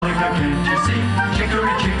can't you see?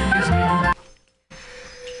 Chicory Chick is me.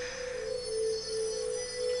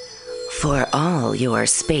 For all your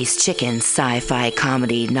space chicken sci-fi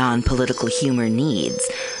comedy non-political humor needs,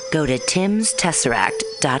 go to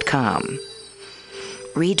timstesseract.com.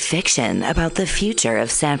 Read fiction about the future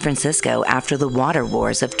of San Francisco after the water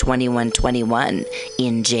wars of 2121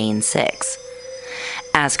 in Jane 6.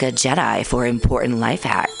 Ask a Jedi for important life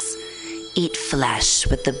hacks. Eat flesh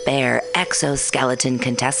with the bare exoskeleton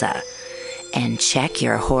Contessa. And check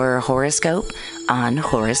your horror horoscope on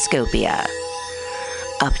Horoscopia.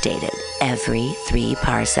 Updated every 3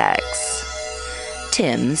 parsecs.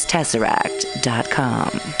 TimsTesseract.com.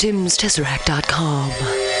 TimsTesseract.com.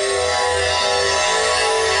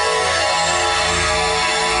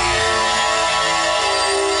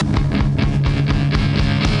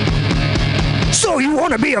 So you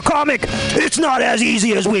want to be a comic? It's not as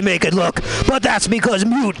easy as we make it look, but that's because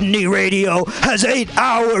Mutiny Radio has 8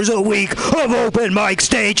 hours a week of open mic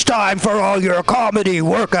stage time for all your comedy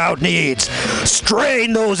workout needs.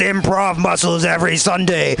 Strain those improv muscles every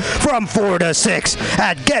Sunday from 4 to 6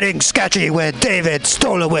 at Getting Sketchy with David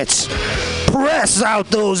Stolowitz. Press out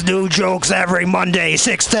those new jokes every Monday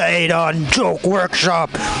 6 to 8 on Joke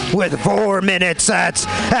Workshop with 4-minute sets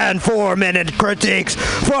and 4-minute critiques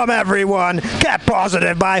from everyone kept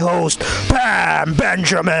positive by host Pam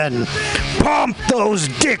Benjamin. Pump those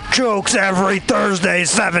dick jokes every Thursday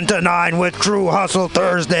 7 to 9 with True Hustle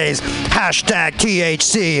Thursdays. Hashtag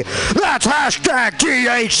THC. That's hashtag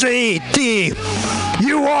THC.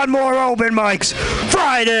 You want more open mics?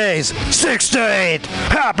 Fridays 6 to 8.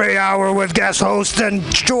 Happy hour with guest host and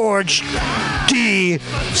George D.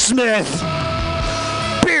 Smith.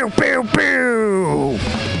 Pew, pew, pew.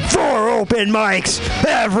 4 open mics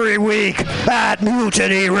every week at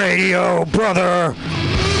Mutiny Radio, brother.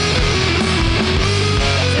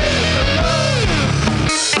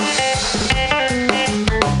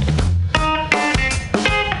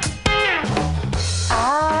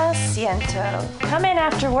 Asiento. Come in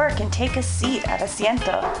after work and take a seat at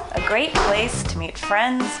Asiento, a great place to meet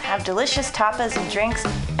friends, have delicious tapas and drinks,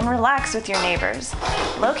 and relax with your neighbors.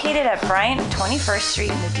 Located at Bryant 21st Street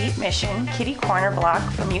in the Deep Mission, Kitty Corner block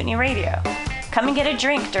from Mutiny Radio. Come and get a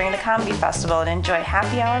drink during the comedy festival and enjoy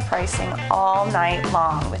happy hour pricing all night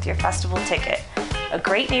long with your festival ticket. A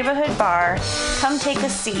great neighborhood bar. Come take a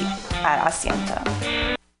seat at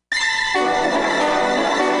Asiento.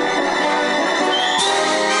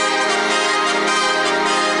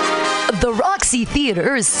 The Roxy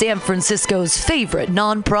Theater is San Francisco's favorite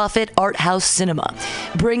nonprofit art house cinema,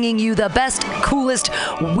 bringing you the best, coolest,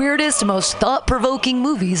 weirdest, most thought-provoking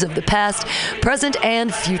movies of the past, present,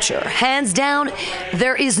 and future. Hands down,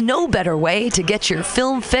 there is no better way to get your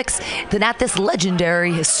film fix than at this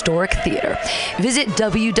legendary historic theater. Visit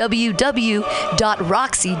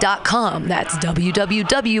www.roxy.com. That's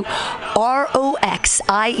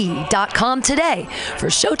www.roxie.com today for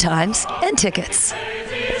showtimes and tickets.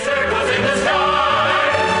 Everybody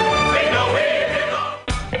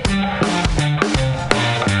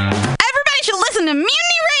should listen to Mutiny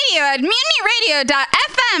Radio at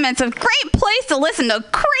MutinyRadio.fm. It's a great place to listen to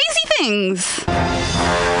crazy things.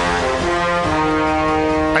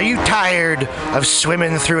 Are you tired of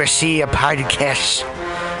swimming through a sea of podcasts?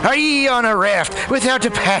 Are ye on a raft without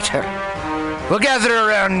a paddle? Well, gather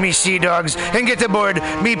around me, sea dogs, and get aboard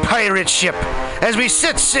me pirate ship as we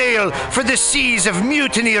set sail for the seas of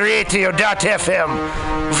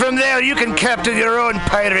MutinyRadio.fm. From there, you can captain your own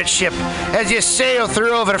pirate ship as you sail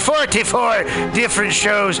through over 44 different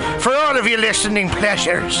shows for all of your listening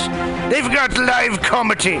pleasures. They've got live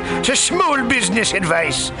comedy to small business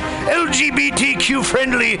advice, LGBTQ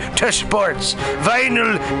friendly to sports,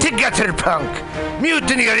 vinyl to gutter punk.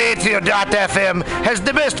 MutinyRadio.fm has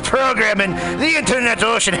the best programming the internet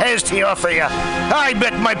ocean has to offer you. I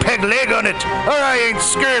bet my peg leg on it, or I ain't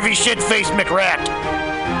scurvy shit-faced McRat.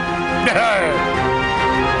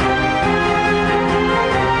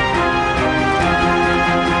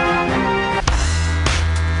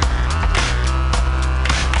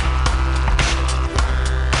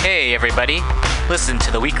 Hey everybody, listen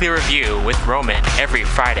to the Weekly Review with Roman every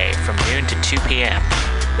Friday from noon to 2 p.m.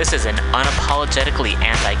 This is an unapologetically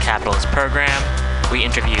anti-capitalist program. We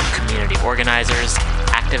interview community organizers,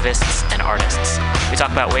 activists, and artists. We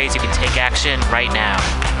talk about ways you can take action right now.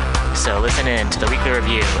 So listen in to the Weekly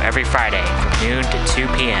Review every Friday from noon to 2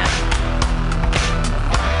 p.m.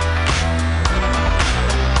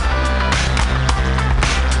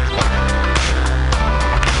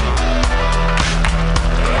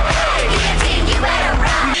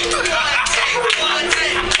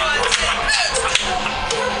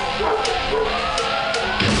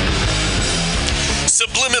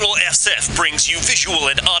 Subliminal SF brings you visual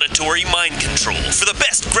and auditory mind control. For the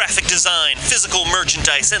best graphic design, physical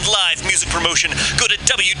merchandise, and live music promotion, go to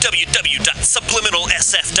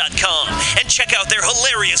www.subliminalsf.com and check out their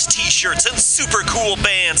hilarious t-shirts and super cool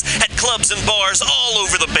bands at clubs and bars all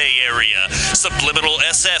over the Bay Area. Subliminal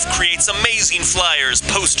SF creates amazing flyers,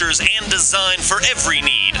 posters, and design for every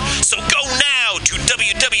need. So go now to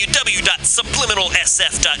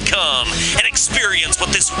www.subliminalsf.com and experience what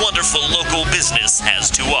this wonderful local business has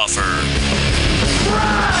to offer.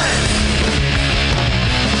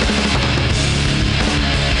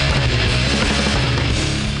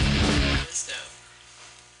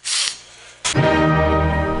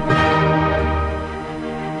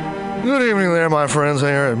 Good evening there, my friends here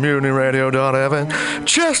at MutinyRadio.fm.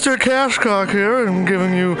 Chester Cashcock here, and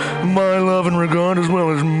giving you my love and regard as well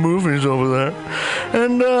as movies over there.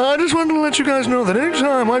 And I just wanted to let you guys know that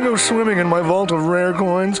anytime I go swimming in my vault of rare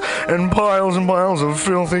coins and piles of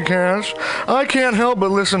filthy cash, I can't help but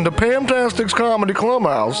listen to Pamtastic's Comedy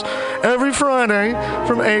Clubhouse every Friday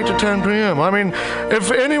from 8 to 10 p.m. I mean, if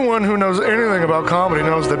anyone who knows anything about comedy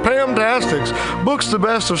knows that Pamtastics books the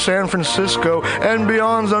best of San Francisco and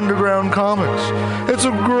beyond's underground comics. It's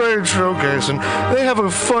a great showcase, and they have a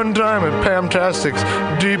fun time at Pamtastics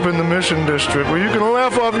deep in the Mission District, where you can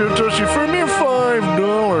laugh off your tushy for a mere $5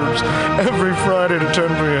 every Friday to 10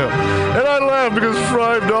 p.m. And I laugh because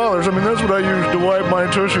 $5, I mean, that's what I use to wipe my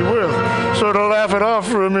tushy with. So to laugh it off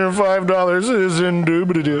for a mere $5 is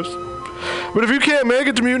indubitious. But if you can't make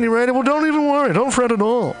it to Mutiny Radio, well, don't even worry. Don't fret at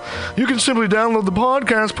all. You can simply download the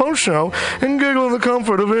podcast post-show and giggle in the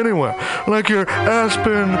comfort of anywhere, like your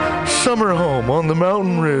Aspen summer home on the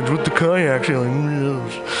mountain ridge with the kayak feeling.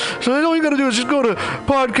 So all you got to do is just go to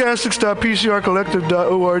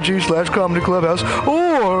podcastics.pcrcollective.org/comedy clubhouse,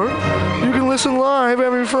 or you can listen live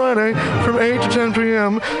every Friday from 8 to 10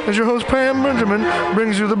 p.m. as your host, Pam Benjamin,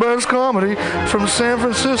 brings you the best comedy from San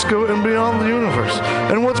Francisco and beyond the universe.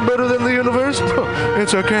 And what's better than the universe?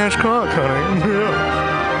 It's a cash cock, honey. Yeah.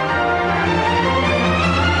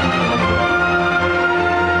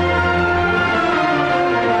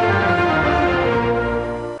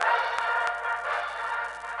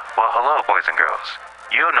 Well, hello, boys and girls.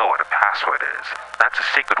 You know what a password is. That's a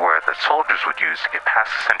secret word that soldiers would use to get past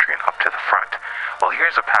the sentry and up to the front. Well,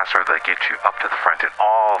 here's a password that gets you up to the front in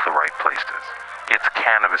all the right places. It's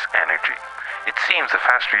cannabis energy. It seems the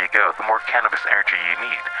faster you go, the more cannabis energy you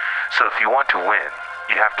need. So if you want to win,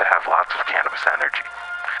 you have to have lots of cannabis energy.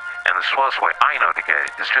 And the swellest way I know to get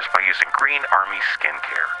it is just by using Green Army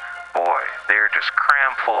Skincare. Boy, they're just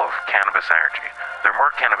cram full of cannabis energy. There are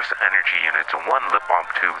more cannabis energy units in one lip balm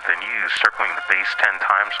tube than you use circling the base 10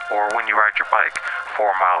 times or when you ride your bike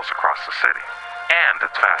 4 miles across the city. And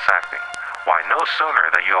it's fast acting. Why, no sooner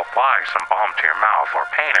than you apply some balm to your mouth or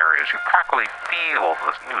pain areas, you practically feel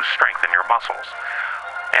the new strength in your muscles.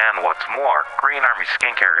 And what's more, Green Army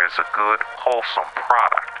Skincare is a good, wholesome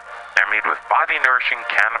product. They're made with body-nourishing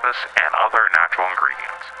cannabis and other natural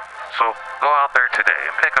ingredients. So go out there today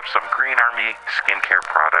and pick up some Green Army Skincare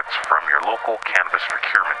products from your local cannabis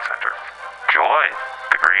procurement center. Join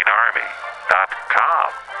thegreenarmy.com.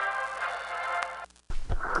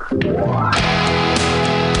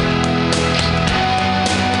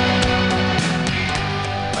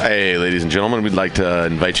 Hey, ladies and gentlemen, we'd like to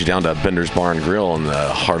invite you down to Bender's Bar and Grill in the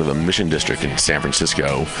heart of the Mission District in San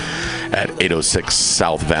Francisco at 806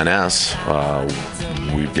 South Van Ness.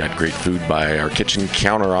 We've got great food by our kitchen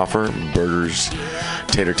counter offer: burgers,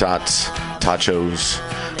 tater tots, tachos,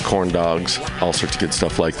 corn dogs, all sorts of good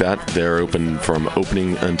stuff like that. They're open from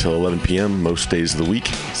opening until 11 p.m. most days of the week,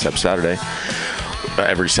 except Saturday.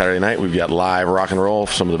 Every Saturday night, we've got live rock and roll,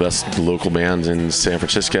 some of the best local bands in San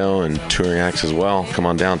Francisco and touring acts as well. Come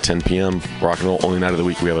on down, 10 p.m., rock and roll, only night of the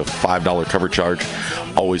week. We have a $5 cover charge,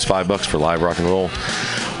 always $5 for live rock and roll.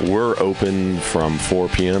 We're open from 4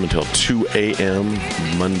 p.m. until 2 a.m.,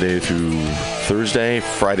 Monday through Thursday,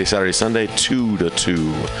 Friday, Saturday, Sunday, 2 to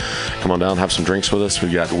 2. Come on down, have some drinks with us.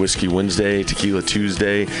 We've got Whiskey Wednesday, Tequila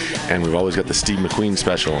Tuesday, and we've always got the Steve McQueen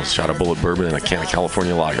special, shot of bullet bourbon and a can of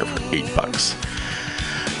California lager for $8.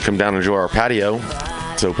 Come down and enjoy our patio.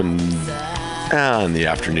 It's open in the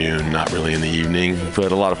afternoon, not really in the evening,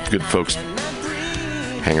 but a lot of good folks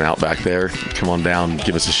hanging out back there. Come on down,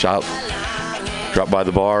 give us a shout. Drop by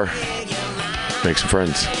the bar, make some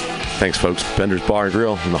friends. Thanks, folks. Bender's Bar and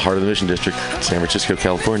Grill in the heart of the Mission District, San Francisco,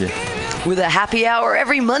 California. With a happy hour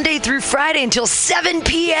every Monday through Friday until 7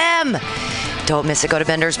 p.m. Don't miss it. Go to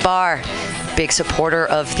Bender's Bar. Big supporter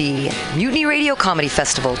of the Mutiny Radio Comedy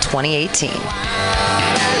Festival 2018.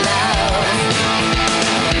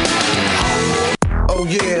 Oh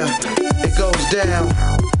yeah, it goes down.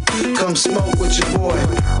 Come smoke with your boy.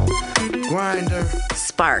 Grinder.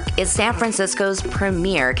 Spark is San Francisco's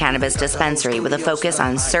premier cannabis dispensary with a focus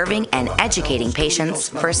on serving and educating patients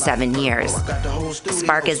for 7 years.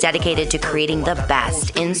 Spark is dedicated to creating the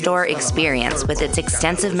best in-store experience with its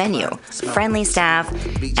extensive menu, friendly staff,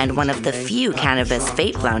 and one of the few cannabis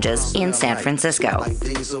vape lounges in San Francisco.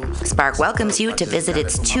 Spark welcomes you to visit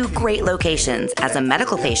its 2 great locations as a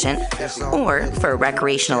medical patient or for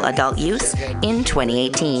recreational adult use in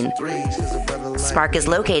 2018. Spark is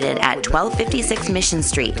located at 1256 Mission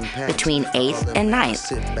Street between 8th and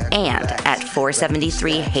 9th and at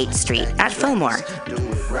 473 Haight Street at Fillmore.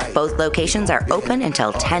 Both locations are open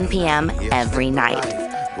until 10 p.m. every night.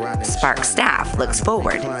 Spark staff looks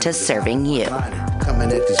forward to serving you.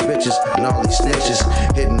 Coming at these bitches and all these snitches,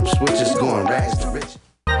 hitting them switches, going rags to riches.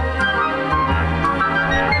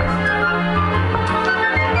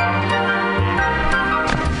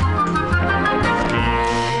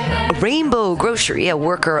 Rainbow Grocery, a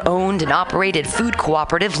worker-owned and operated food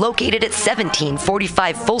cooperative located at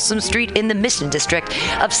 1745 Folsom Street in the Mission District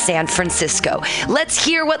of San Francisco. Let's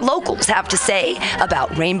hear what locals have to say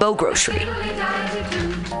about Rainbow Grocery.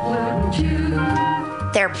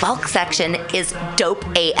 Their bulk section is dope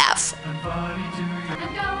AF.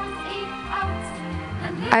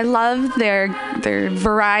 I love their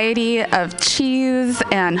variety of cheese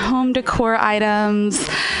and home decor items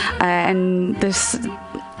and this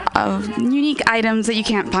of unique items that you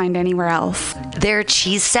can't find anywhere else. Their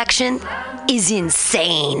cheese section is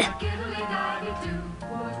insane.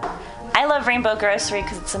 I love Rainbow Grocery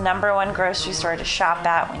because it's the #1 grocery store to shop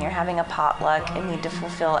at when you're having a potluck and need to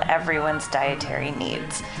fulfill everyone's dietary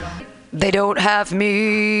needs. They don't have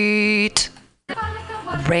meat.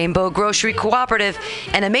 Rainbow Grocery Cooperative,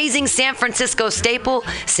 an amazing San Francisco staple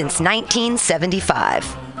since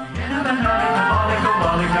 1975.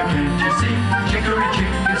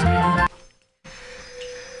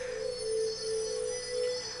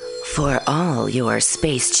 For all your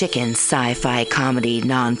space chicken sci-fi comedy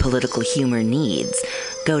non-political humor needs,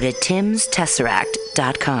 go to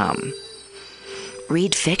timstesseract.com.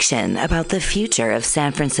 Read fiction about the future of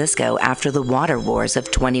San Francisco after the water wars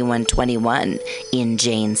of 2121 in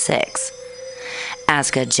Jane 6.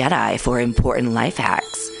 Ask a Jedi for important life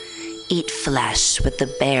hacks. Eat flesh with the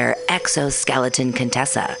bare exoskeleton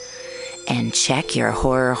Contessa. And check your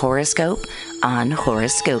horror horoscope on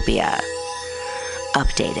Horoscopia.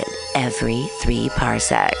 Updated every 3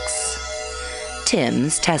 parsecs.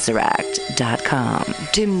 TimsTesseract.com.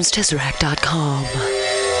 TimsTesseract.com.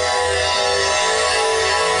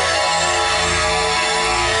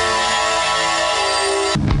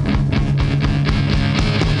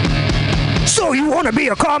 So you want to be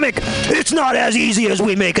a comic? It's not as easy as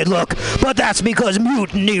we make it look, but that's because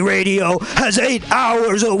Mutiny Radio has 8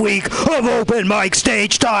 hours a week of open mic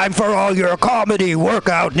stage time for all your comedy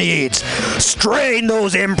workout needs. Strain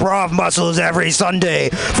those improv muscles every Sunday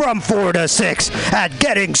from 4 to 6 at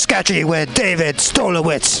Getting Sketchy with David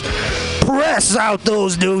Stolowitz. Press out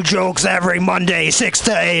those new jokes every Monday 6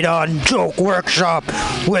 to 8 on Joke Workshop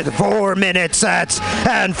with 4-minute sets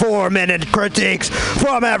and 4-minute critiques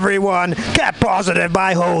from everyone kept positive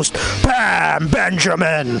by host Pam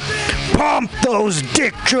Benjamin. Pump those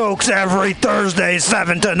dick jokes every Thursday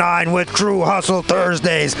 7 to 9 with True Hustle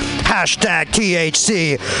Thursdays.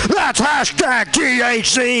 #THC. That's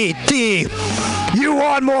 #THCT. You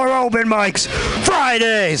want more open mics?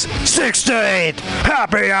 Fridays 6 to 8.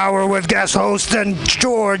 Happy hour with guest host and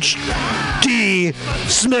George D.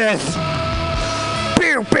 Smith.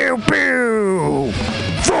 Pew, pew, pew.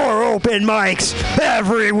 4 open mics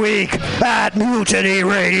every week at Mutiny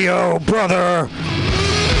Radio, brother.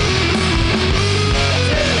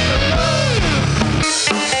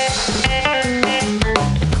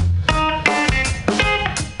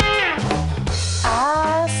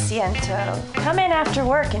 Asiento. Come in after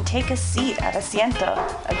work and take a seat at Asiento,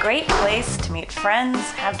 a great place to meet friends,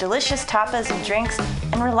 have delicious tapas and drinks,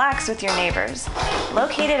 and relax with your neighbors.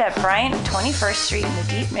 Located at Bryant 21st Street in the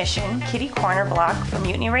Deep Mission, kitty corner block from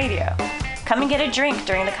Mutiny Radio. Come and get a drink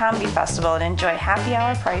during the comedy festival and enjoy happy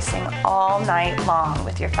hour pricing all night long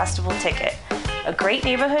with your festival ticket. A great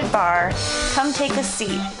neighborhood bar. Come take a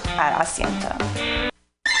seat at Asiento.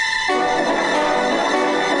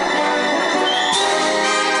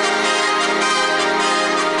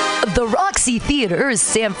 The Roxy Roxy Theater is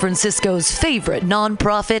San Francisco's favorite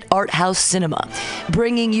nonprofit art house cinema,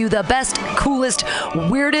 bringing you the best, coolest,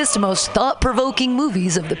 weirdest, most thought-provoking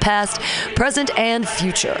movies of the past, present, and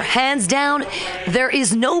future. Hands down, there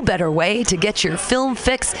is no better way to get your film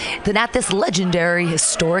fix than at this legendary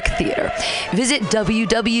historic theater. Visit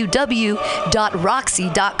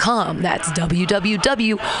www.roxy.com. That's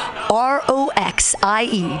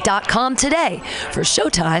www.roxie.com today for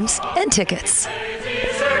showtimes and tickets.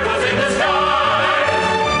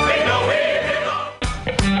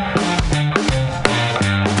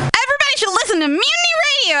 Everybody should listen to Mutiny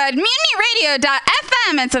Radio at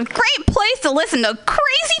MutinyRadio.fm. It's a great place to listen to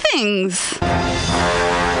crazy things.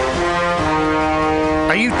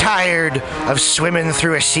 Are you tired of swimming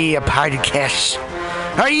through a sea of podcasts?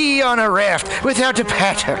 Are ye on a raft without a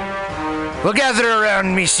paddle? Well, gather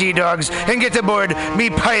around me, sea dogs, and get aboard me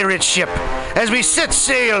pirate ship as we set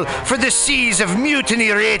sail for the seas of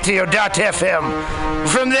MutinyRadio.fm.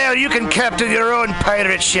 From there, you can captain your own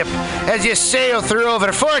pirate ship as you sail through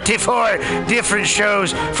over 44 different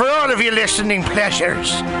shows for all of your listening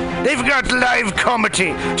pleasures. They've got live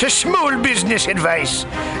comedy to small business advice,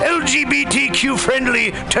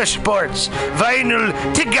 LGBTQ-friendly to sports, vinyl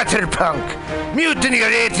to gutter punk.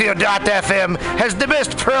 MutinyRadio.fm has the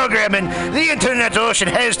best programming the internet ocean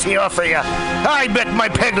has to offer you. I bet my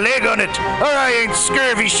peg leg on it, or I ain't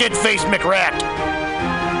scurvy shit-faced McRat.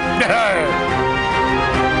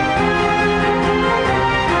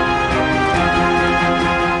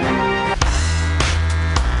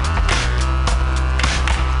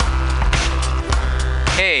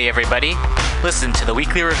 Hey everybody, listen to the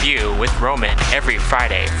Weekly Review with Roman every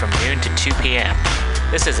Friday from noon to 2 p.m.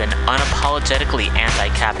 This is an unapologetically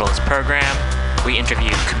anti-capitalist program. We interview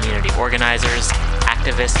community organizers,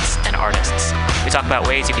 activists, and artists. We talk about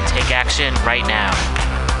ways you can take action right now.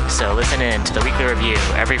 So listen in to the Weekly Review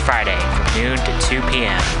every Friday from noon to 2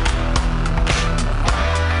 p.m.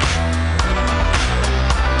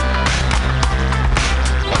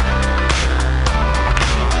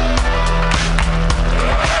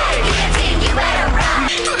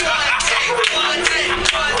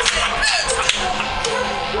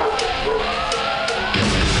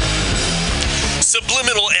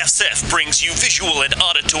 Subliminal SF brings you visual and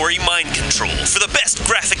auditory mind control. For the best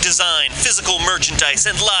graphic design, physical merchandise,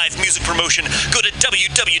 and live music promotion, go to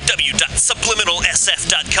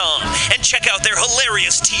www.subliminalsf.com and check out their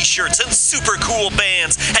hilarious t-shirts and super cool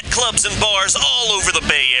bands at clubs and bars all over the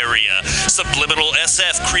Bay Area. Subliminal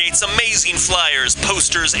SF creates amazing flyers,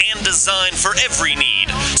 posters, and design for every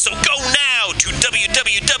need. So go now to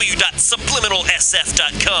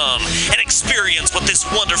www.subliminalsf.com and experience what this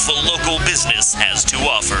wonderful local business has to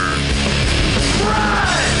offer.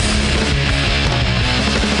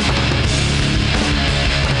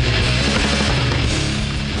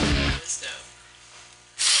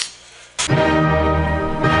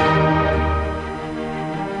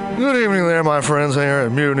 Good evening there, my friends here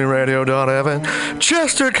at MutinyRadio.fm.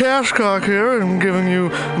 Chester Cashcock here, and giving you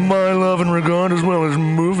my love and regard as well as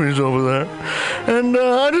movies over there. And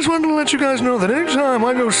I just wanted to let you guys know that anytime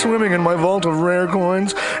I go swimming in my vault of rare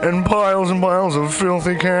coins and piles of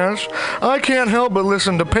filthy cash, I can't help but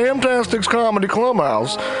listen to Pamtastic's Comedy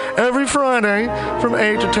Clubhouse every Friday from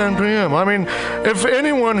 8 to 10 p.m. I mean, if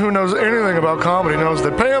anyone who knows anything about comedy knows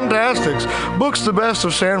that Pamtastic's books the best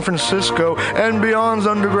of San Francisco and beyond's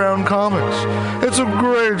underground comics. It's a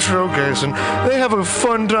great showcase, and they have a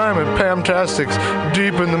fun time at Pamtastic's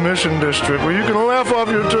deep in the Mission District, where you can laugh off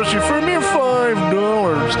your tushy for a mere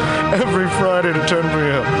 $5 every Friday to 10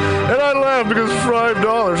 p.m. And I laugh because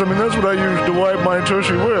 $5, I mean, that's what I use to wipe my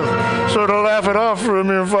tushy with. So to laugh it off for a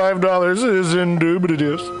mere $5 is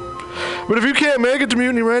indubitious. But if you can't make it to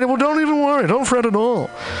Mutiny Radio, well, don't even worry. Don't fret at all.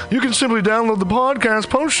 You can simply download the podcast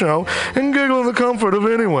post-show and giggle in the comfort of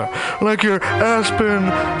anywhere, like your Aspen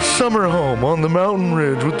summer home on the mountain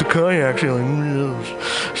ridge with the kayaks. You're like, yes.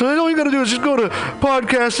 So all you got to do is just go to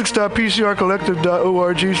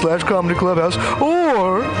podcastics.pcrcollective.org/comedy clubhouse,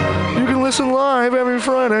 or you can listen live every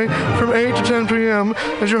Friday from 8 to 10 p.m.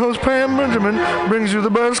 as your host Pam Benjamin brings you the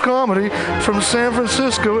best comedy from San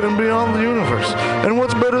Francisco and beyond the universe. And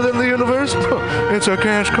what's better than the universe? It's a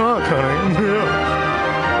cash cock, honey. Yeah.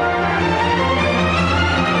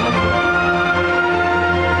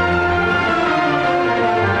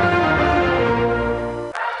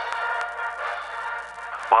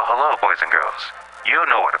 Well, hello, boys and girls. You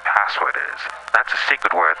know what a password is. That's a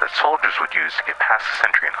secret word that soldiers would use to get past the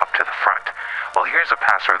sentry and up to the front. Well, here's a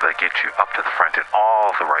password that gets you up to the front in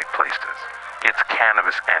all the right places. It's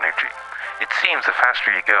cannabis energy. It seems the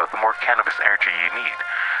faster you go, the more cannabis energy you need.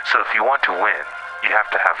 So if you want to win, you have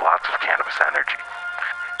to have lots of cannabis energy.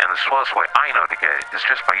 And the slowest way I know to get it is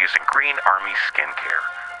just by using Green Army Skincare.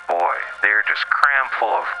 Boy, they're just crammed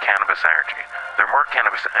full of cannabis energy. There are more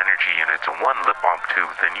cannabis energy units in one lip balm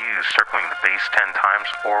tube than you use circling the base 10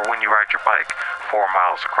 times or when you ride your bike 4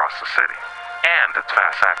 miles across the city. And it's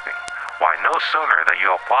fast acting. Why, no sooner than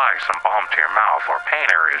you apply some balm to your mouth or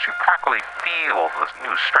pain areas, you practically feel the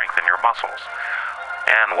new strength in your muscles.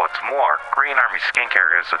 And what's more, Green Army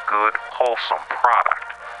Skincare is a good, wholesome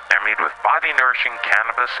product. They're made with body-nourishing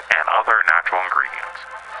cannabis and other natural ingredients.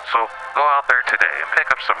 So go out there today and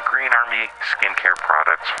pick up some Green Army Skincare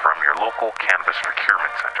products from your local cannabis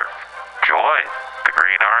procurement center. Join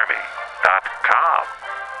thegreenarmy.com.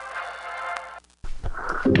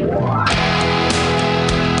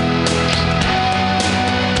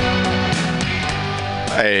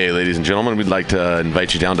 Hey, ladies and gentlemen, we'd like to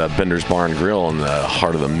invite you down to Bender's Bar and Grill in the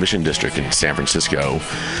heart of the Mission District in San Francisco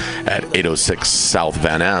at 806 South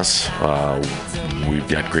Van Ness. We've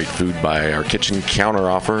got great food by our kitchen counter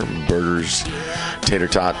offer: burgers, tater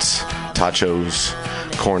tots, tachos,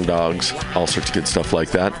 corn dogs, all sorts of good stuff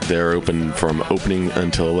like that. They're open from opening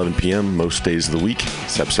until 11 p.m. most days of the week,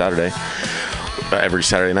 except Saturday. Every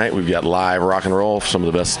Saturday night, we've got live rock and roll, some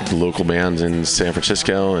of the best local bands in San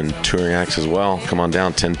Francisco and touring acts as well. Come on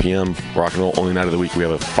down, 10 p.m., rock and roll, only night of the week. We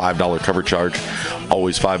have a $5 cover charge,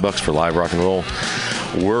 always $5 for live rock and roll.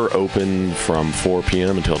 We're open from 4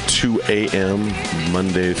 p.m. until 2 a.m.,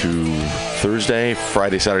 Monday through Thursday,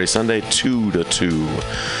 Friday, Saturday, Sunday, 2 to 2.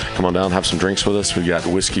 Come on down, have some drinks with us. We've got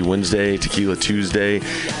Whiskey Wednesday, Tequila Tuesday,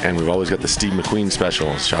 and we've always got the Steve McQueen special,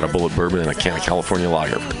 a shot of Bullet Bourbon and a can of California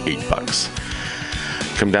Lager for $8.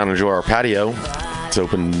 Come down and enjoy our patio. It's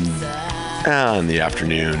open in the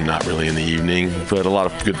afternoon, not really in the evening, but a lot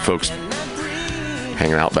of good folks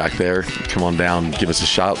hanging out back there. Come on down, give us a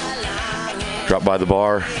shot. Drop by the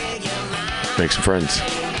bar, make some friends.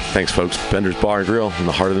 Thanks, folks. Bender's Bar and Grill in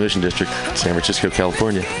the heart of the Mission District, San Francisco,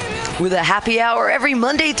 California. With a happy hour every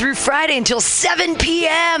Monday through Friday until 7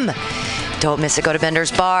 p.m. Don't miss it. Go to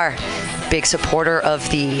Bender's Bar. Big supporter of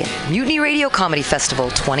the Mutiny Radio Comedy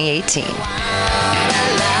Festival 2018.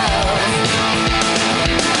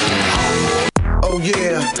 Oh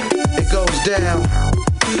yeah, it goes down.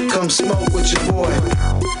 Come smoke with your boy.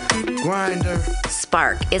 Grinder.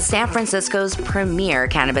 Spark is San Francisco's premier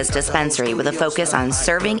cannabis dispensary with a focus on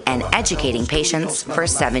serving and educating patients for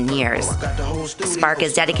 7 years. Spark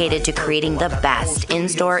is dedicated to creating the best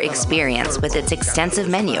in-store experience with its extensive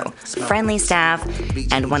menu, friendly staff,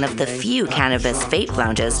 and one of the few cannabis vape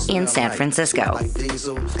lounges in San Francisco.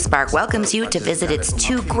 Spark welcomes you to visit its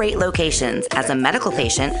 2 great locations as a medical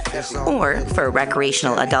patient or for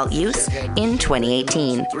recreational adult use in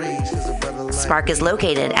 2018. Spark is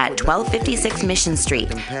located at 1256 Mission Street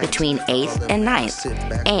between 8th and 9th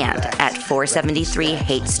and at 473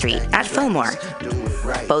 Haight Street at Fillmore.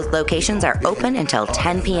 Both locations are open until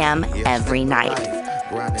 10 p.m. every night.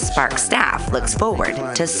 Spark staff looks forward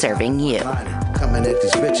to serving you. Coming at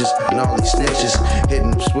these bitches and all these snitches,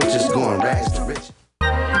 hitting switches, going rags to riches.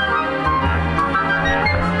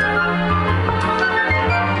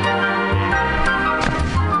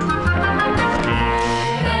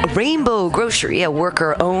 Rainbow Grocery, a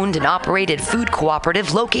worker-owned and operated food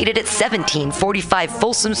cooperative located at 1745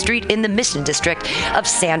 Folsom Street in the Mission District of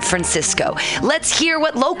San Francisco. Let's hear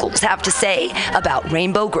what locals have to say about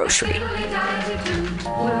Rainbow Grocery.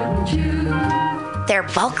 Their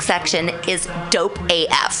bulk section is dope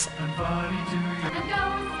AF.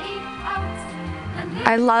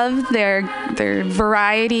 I love their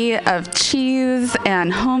variety of cheese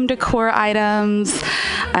and home decor items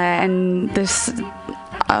and this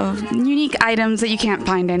unique items that you can't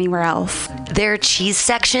find anywhere else. Their cheese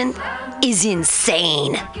section is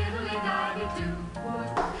insane.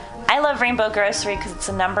 I love Rainbow Grocery because it's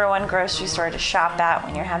the #1 grocery store to shop at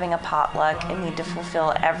when you're having a potluck and need to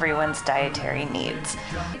fulfill everyone's dietary needs.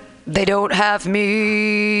 They don't have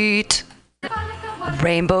meat.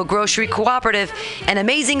 Rainbow Grocery Cooperative, an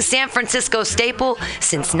amazing San Francisco staple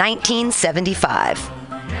since 1975.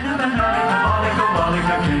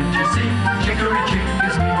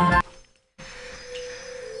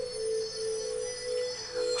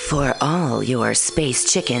 For all your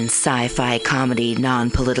space chicken, sci-fi, comedy,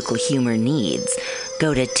 non-political humor needs,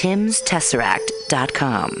 go to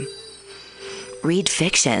timstesseract.com. Read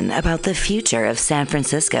fiction about the future of San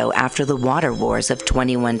Francisco after the water wars of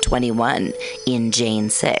 2121 in Jane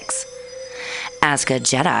 6. Ask a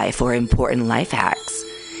Jedi for important life hacks.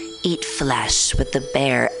 Eat flesh with the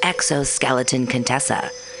bare exoskeleton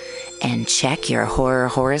Contessa. And check your horror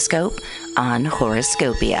horoscope on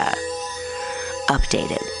Horoscopia.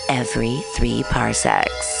 Updated every 3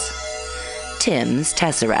 parsecs.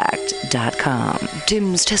 TimsTesseract.com.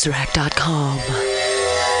 TimsTesseract.com.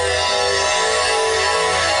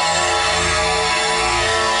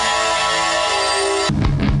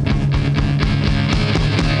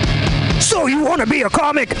 So you want to be a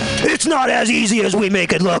comic? It's not as easy as we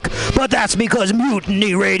make it look, but that's because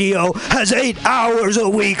Mutiny Radio has 8 hours a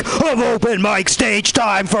week of open mic stage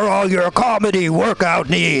time for all your comedy workout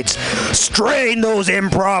needs. Strain those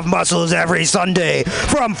improv muscles every Sunday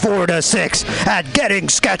from 4 to 6 at Getting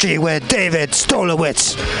Sketchy with David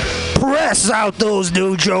Stolowitz. Press out those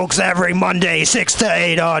new jokes every Monday, 6 to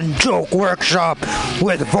 8 on Joke Workshop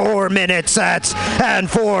with 4-minute sets and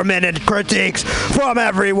 4-minute critiques from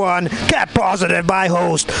everyone. Get Positive by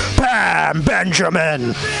host Pam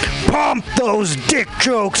Benjamin. Pump those dick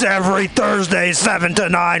jokes every Thursday, 7 to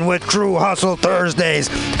 9 with True Hustle Thursdays.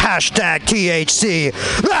 Hashtag THC.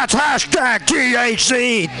 That's hashtag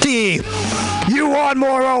THC. You want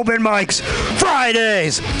more open mics?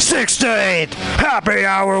 Fridays, 6 to 8. Happy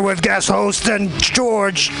hour with guest host and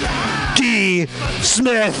George D.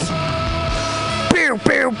 Smith. Pew,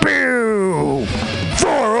 pew, pew.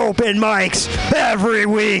 4 open mics every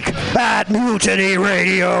week at Mutiny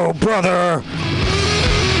Radio, brother.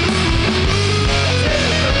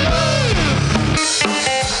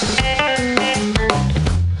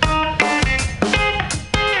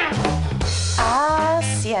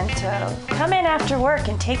 Asiento. Come in after work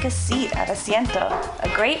and take a seat at Asiento, a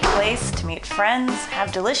great place to meet friends,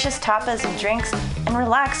 have delicious tapas and drinks, and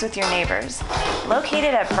relax with your neighbors.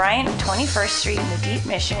 Located at Bryant and 21st Street in the Deep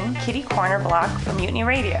Mission, kitty corner block from Mutiny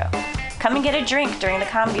Radio. Come and get a drink during the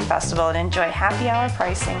comedy festival and enjoy happy hour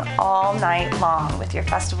pricing all night long with your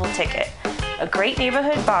festival ticket. A great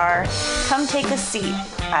neighborhood bar. Come take a seat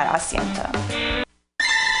at Asiento.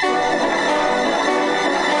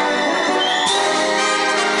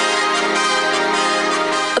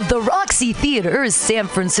 The Roxy Theater is San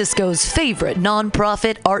Francisco's favorite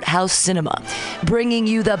nonprofit art house cinema, bringing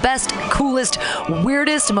you the best, coolest,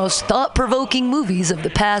 weirdest, most thought-provoking movies of the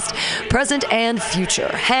past, present, and future.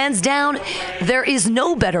 Hands down, there is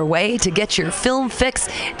no better way to get your film fix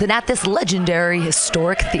than at this legendary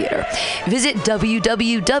historic theater. Visit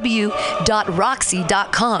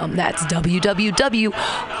www.roxy.com. That's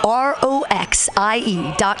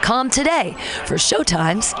www.roxie.com today for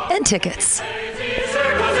showtimes and tickets.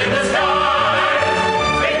 Everybody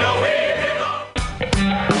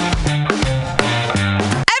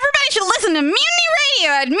should listen to Mutiny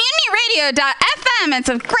Radio at MutinyRadio.fm. It's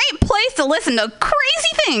a great place to listen to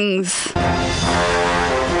crazy things.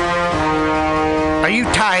 Are you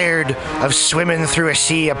tired of swimming through a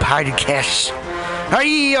sea of podcasts? Are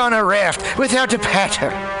ye on a raft without a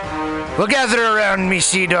paddle? Well, gather around me,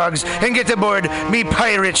 sea dogs, and get aboard me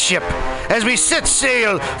pirate ship as we set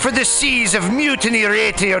sail for the seas of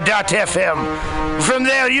MutinyRadio.fm. From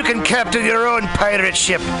there, you can captain your own pirate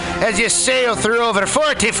ship as you sail through over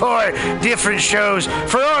 44 different shows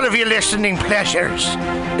for all of your listening pleasures.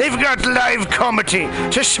 They've got live comedy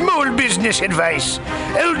to small business advice,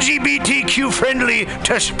 LGBTQ-friendly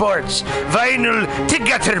to sports, vinyl to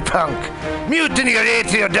gutter punk.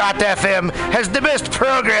 MutinyRadio.fm has the best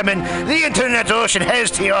programming the internet ocean has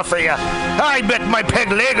to offer you. I bet my peg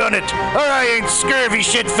leg on it, or I ain't scurvy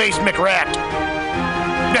shit-faced McRat.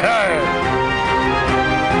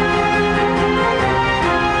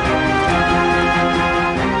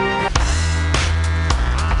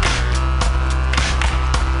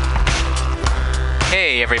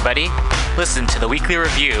 Hey everybody, listen to the Weekly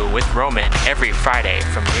Review with Roman every Friday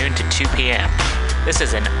from noon to 2 p.m. This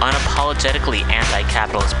is an unapologetically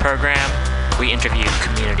anti-capitalist program. We interview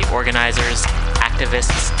community organizers,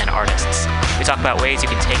 activists, and artists. We talk about ways you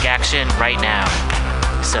can take action right now.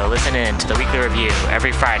 So listen in to the Weekly Review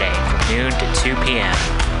every Friday from noon to 2 p.m.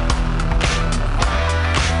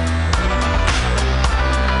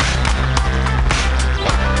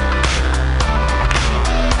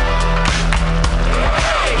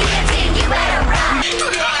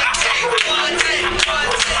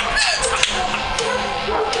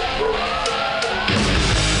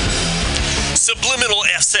 Subliminal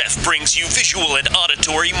SF brings you visual and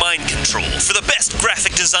auditory mind control. For the best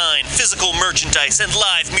graphic design, physical merchandise, and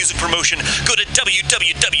live music promotion, go to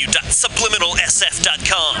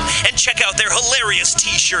www.subliminalsf.com and check out their hilarious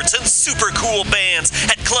t-shirts and super cool bands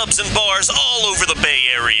at clubs and bars all over the Bay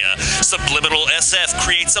Area. Subliminal SF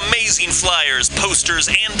creates amazing flyers, posters,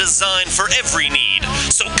 and design for every need.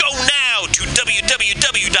 So go now to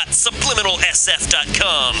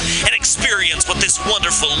www.subliminalsf.com and experience what this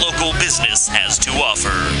wonderful local business has to offer.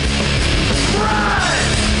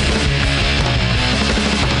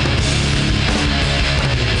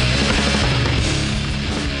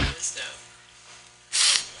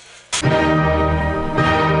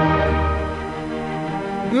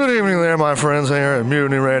 Good evening there, my friends here at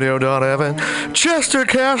MutinyRadio.fm. Chester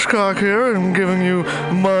Cashcock here, and giving you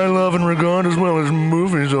my love and regard as well as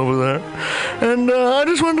movies over there. And I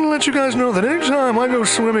just wanted to let you guys know that anytime I go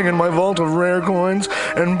swimming in my vault of rare coins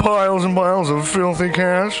and piles of filthy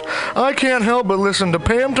cash, I can't help but listen to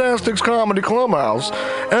Pamtastic's Comedy Clubhouse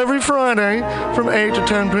every Friday from 8 to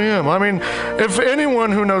 10 p.m. I mean, if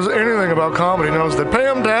anyone who knows anything about comedy knows that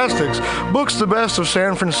Pamtastics books the best of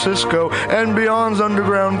San Francisco and beyond's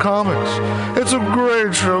underground comics. It's a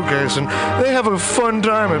great showcase, and they have a fun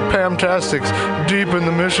time at Pamtastics deep in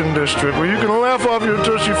the Mission District, where you can laugh off your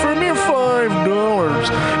tushy for a mere $5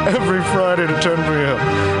 every Friday to 10 p.m.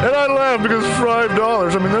 And I laugh because $5,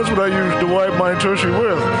 I mean, that's what I use to wipe my tushy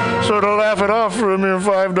with. So to laugh it off for a mere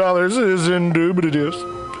 $5 is indubitious.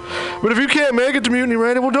 But if you can't make it to Mutiny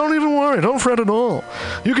Radio, well, don't even worry. Don't fret at all.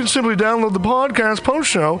 You can simply download the podcast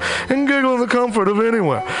post-show and giggle in the comfort of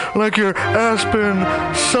anywhere, like your Aspen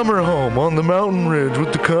summer home on the mountain ridge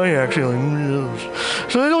with the kayak feeling.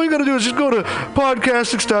 So all you got to do is just go to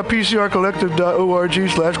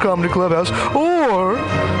podcastics.pcrcollective.org/comedy clubhouse, or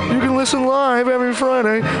you can listen live every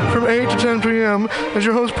Friday from 8 to 10 p.m. as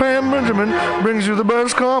your host Pam Benjamin brings you the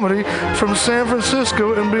best comedy from San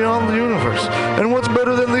Francisco and beyond the universe. And what's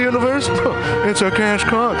better than the universe? It's a cash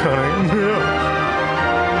cock, honey. Yeah.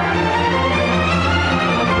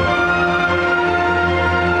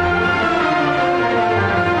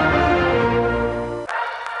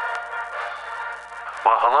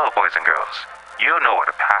 Well, hello, boys and girls. You know what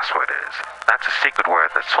a password is. That's a secret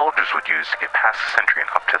word that soldiers would use to get past the sentry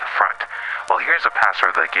and up to the front. Well, here's a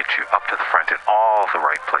password that gets you up to the front in all the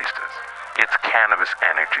right places. It's cannabis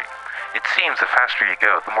energy. It seems the faster you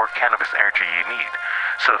go, the more cannabis energy you need.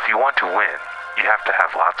 So if you want to win, you have to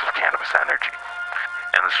have lots of cannabis energy.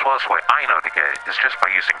 And the swellest way I know to get it is just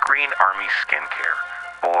by using Green Army Skincare.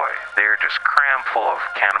 Boy, they're just crammed full of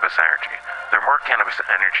cannabis energy. There are more cannabis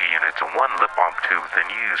energy units in one lip balm tube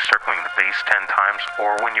than you use circling the base 10 times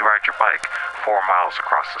or when you ride your bike 4 miles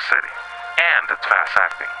across the city. And it's fast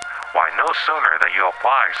acting. Why, no sooner than you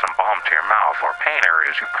apply some balm to your mouth or pain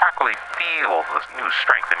areas, you practically feel the new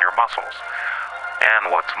strength in your muscles.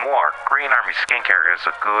 And what's more, Green Army Skincare is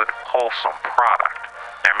a good, wholesome product.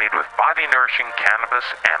 They're made with body-nourishing cannabis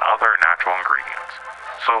and other natural ingredients.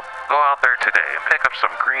 So go out there today and pick up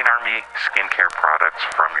some Green Army Skincare products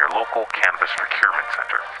from your local cannabis procurement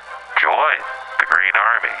center. Join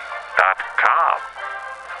thegreenarmy.com.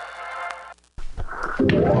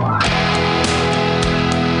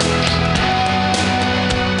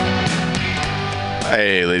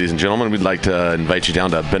 Hey, ladies and gentlemen, we'd like to invite you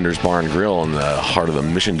down to Bender's Bar and Grill in the heart of the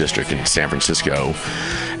Mission District in San Francisco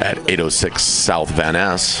at 806 South Van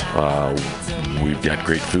Ness. We've got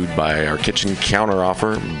great food by our kitchen counter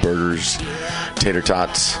offer: burgers, tater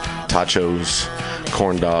tots, tachos,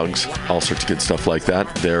 corn dogs, all sorts of good stuff like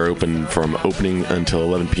that. They're open from opening until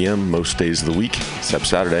 11 p.m. most days of the week, except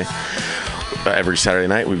Saturday. Every Saturday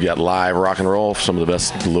night, we've got live rock and roll, some of the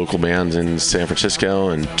best local bands in San Francisco,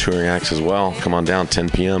 and touring acts as well. Come on down, 10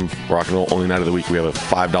 p.m., rock and roll, only night of the week. We have a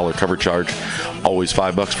 $5 cover charge, always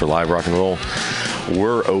 $5 for live rock and roll.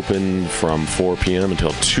 We're open from 4 p.m.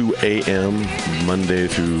 until 2 a.m., Monday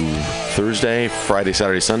through Thursday, Friday,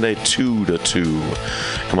 Saturday, Sunday, 2 to 2.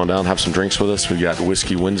 Come on down, have some drinks with us. We've got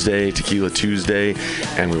Whiskey Wednesday, Tequila Tuesday,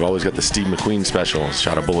 and we've always got the Steve McQueen special,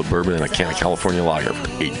 shot of bullet bourbon and a can of California lager for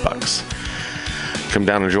 $8. Come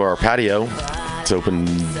down and enjoy our patio. It's open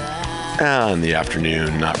in the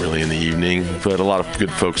afternoon, not really in the evening, but a lot of good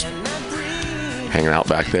folks hanging out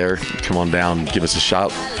back there. Come on down, give us a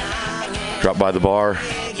shout. Drop by the bar,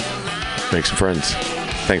 make some friends.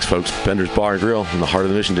 Thanks, folks. Bender's Bar and Grill in the heart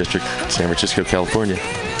of the Mission District, San Francisco, California.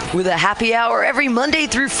 With a happy hour every Monday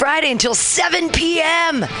through Friday until 7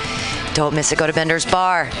 p.m. Don't miss it. Go to Bender's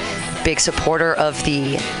Bar. Big supporter of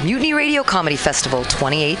the Mutiny Radio Comedy Festival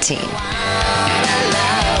 2018.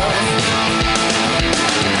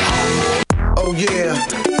 Oh yeah,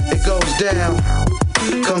 it goes down.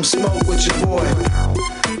 Come smoke with your boy.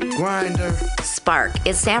 Grinder. Spark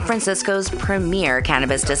is San Francisco's premier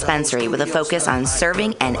cannabis dispensary with a focus on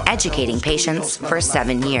serving and educating patients for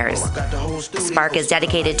 7 years. Spark is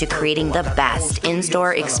dedicated to creating the best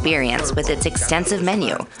in-store experience with its extensive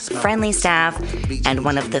menu, friendly staff, and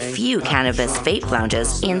one of the few cannabis vape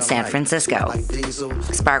lounges in San Francisco.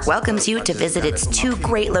 Spark welcomes you to visit its 2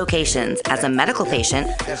 great locations as a medical patient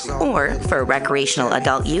or for recreational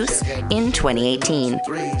adult use in 2018.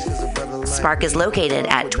 Spark is located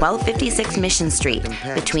at 1256 Mission Street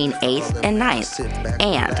between 8th and 9th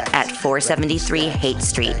and at 473 Haight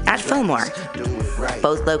Street at Fillmore.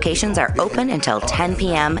 Both locations are open until 10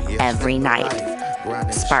 p.m. every night.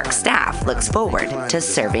 Spark staff looks forward to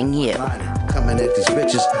serving you. Coming at these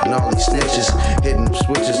bitches and all these snitches, hitting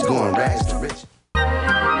switches, going rags to riches.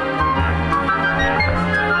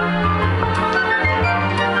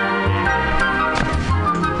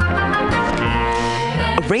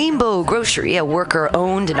 Rainbow Grocery, a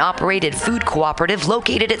worker-owned and operated food cooperative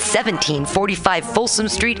located at 1745 Folsom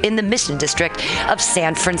Street in the Mission District of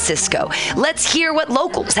San Francisco. Let's hear what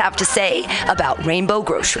locals have to say about Rainbow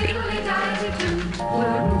Grocery.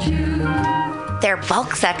 Their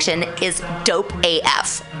bulk section is dope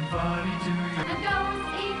AF.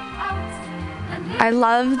 I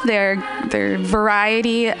love their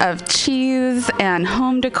variety of cheese and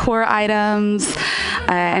home decor items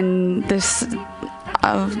and this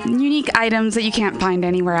unique items that you can't find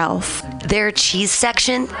anywhere else. Their cheese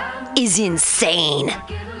section is insane.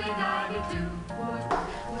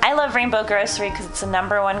 I love Rainbow Grocery because it's the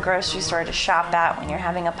 #1 grocery store to shop at when you're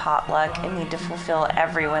having a potluck and need to fulfill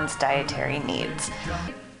everyone's dietary needs.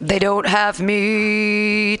 They don't have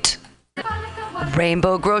meat.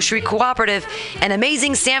 Rainbow Grocery Cooperative, an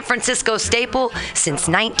amazing San Francisco staple since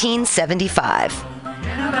 1975.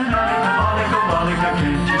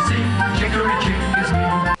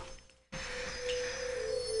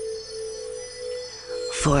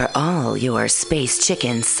 For all your space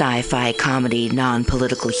chicken sci-fi comedy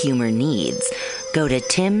non-political humor needs, go to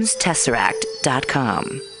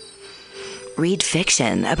timstesseract.com. Read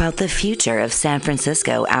fiction about the future of San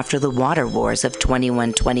Francisco after the water wars of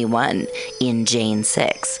 2121 in Jane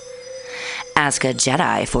 6. Ask a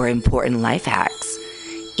Jedi for important life hacks.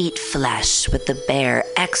 Eat flesh with the bare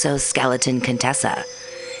exoskeleton Contessa.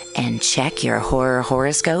 And check your horror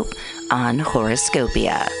horoscope on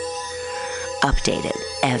Horoscopia. Updated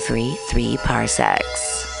every 3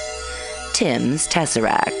 parsecs.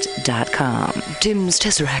 TimsTesseract.com.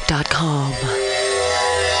 TimsTesseract.com.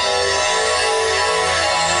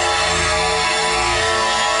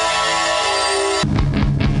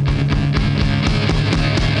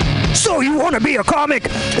 So you want to be a comic?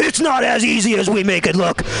 It's not as easy as we make it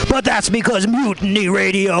look, but that's because Mutiny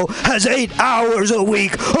Radio has 8 hours a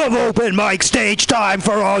week of open mic stage time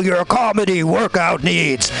for all your comedy workout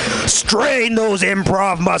needs. Strain those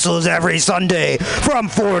improv muscles every Sunday from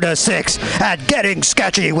 4 to 6 at Getting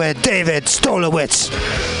Sketchy with David Stolowitz.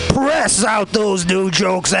 Press out those new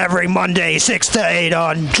jokes every Monday 6 to 8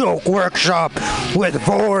 on Joke Workshop with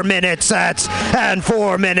 4-minute sets and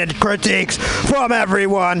 4-minute critiques from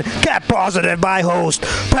everyone kept positive by host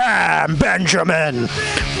Pam Benjamin.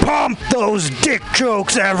 Pump those dick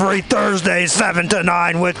jokes every Thursday 7 to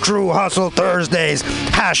 9 with True Hustle Thursdays.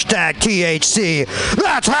 #THC.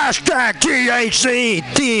 That's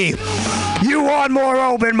 #THCT. You want more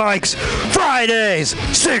open mics? Fridays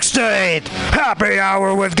 6 to 8. Happy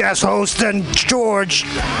hour with guest host and George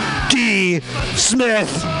D.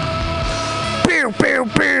 Smith. Pew, pew,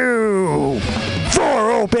 pew.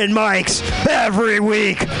 4 open mics every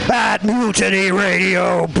week at Mutiny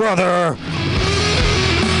Radio, brother.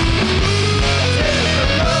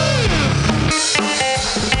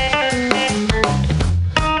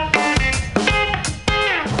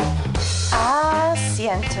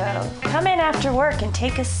 Asiento. Come in after work and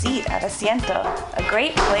take a seat at Asiento, a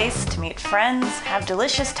great place to meet friends, have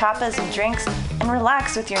delicious tapas and drinks, and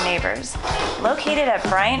relax with your neighbors. Located at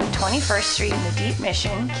Bryant 21st Street in the Deep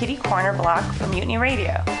Mission, kitty corner block from Mutiny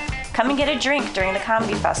Radio. Come and get a drink during the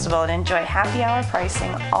comedy festival and enjoy happy hour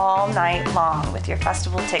pricing all night long with your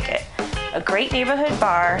festival ticket. A great neighborhood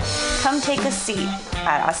bar. Come take a seat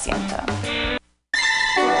at Asiento.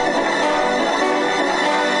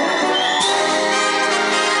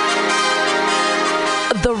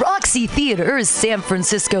 The Roxy Theater is San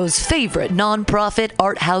Francisco's favorite nonprofit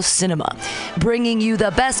art house cinema, bringing you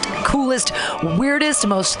the best, coolest, weirdest,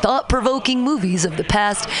 most thought-provoking movies of the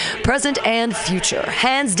past, present, and future.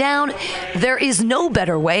 Hands down, there is no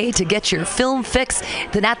better way to get your film fix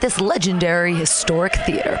than at this legendary historic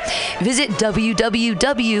theater. Visit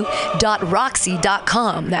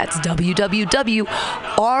www.roxy.com. That's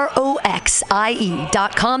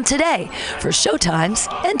www.roxie.com today for showtimes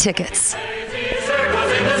and tickets.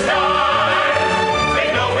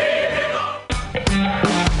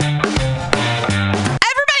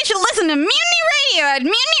 Everybody should listen to Mutiny Radio at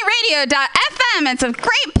MutinyRadio.fm. It's a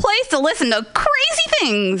great place to listen to crazy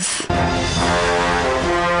things.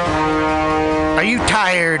 Are you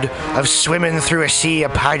tired of swimming through a sea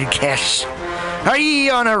of podcasts? Are ye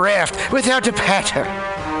on a raft without a paddle?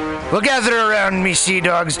 Well, gather around me, sea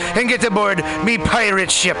dogs, and get aboard me pirate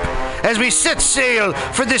ship as we set sail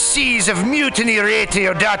for the seas of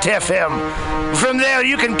MutinyRadio.fm. From there,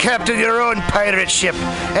 you can captain your own pirate ship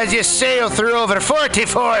as you sail through over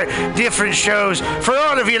 44 different shows for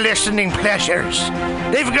all of your listening pleasures.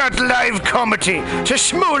 They've got live comedy to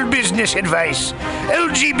small business advice,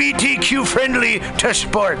 LGBTQ friendly to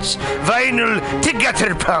sports, vinyl to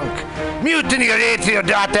gutter punk.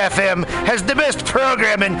 MutinyRadio.fm has the best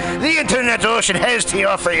programming the internet ocean has to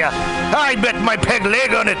offer you. I bet my peg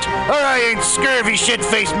leg on it, or I ain't scurvy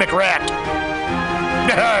shit-faced McRat.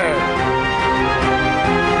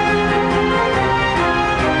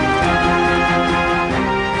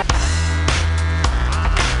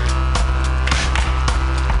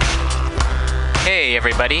 Hey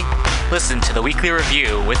everybody, listen to the Weekly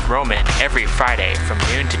Review with Roman every Friday from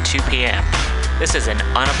noon to 2 p.m. This is an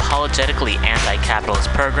unapologetically anti-capitalist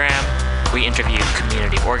program. We interview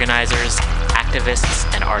community organizers, activists,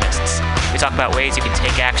 and artists. We talk about ways you can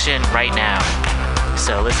take action right now.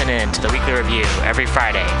 So listen in to the Weekly Review every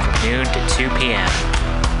Friday from noon to 2 p.m.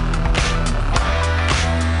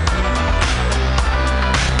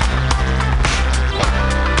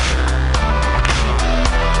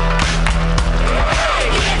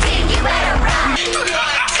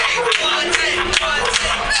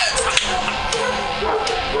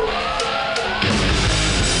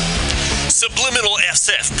 Subliminal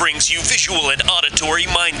SF brings you visual and auditory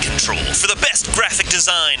mind control. For the best graphic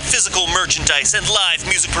design, physical merchandise, and live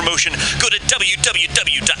music promotion, go to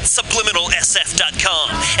www.subliminalsf.com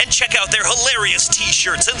and check out their hilarious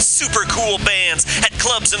t-shirts and super cool bands at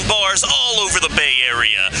clubs and bars all over the Bay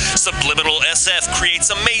Area. Subliminal SF creates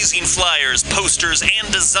amazing flyers, posters, and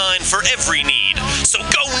design for every need. So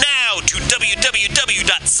go now to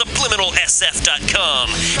www.subliminalsf.com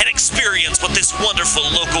and experience what this wonderful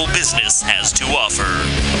local business has to offer.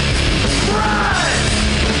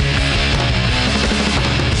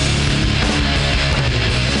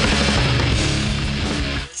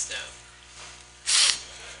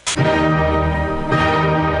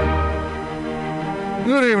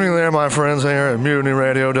 Good evening there, my friends here at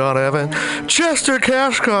MutinyRadio.fm. Chester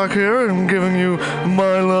Cashcock here, and giving you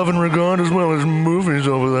my love and regard as well as movies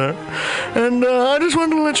over there. And I just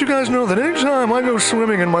wanted to let you guys know that anytime I go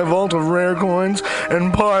swimming in my vault of rare coins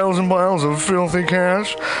and piles of filthy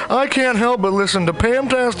cash, I can't help but listen to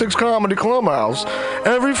Pamtastic's Comedy Clubhouse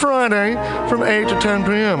every Friday from 8 to 10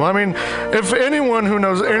 p.m. I mean, if anyone who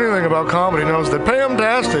knows anything about comedy knows that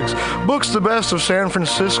Pamtastic's books the best of San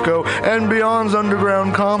Francisco and beyond's underground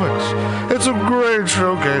comics. It's a great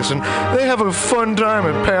showcase, and they have a fun time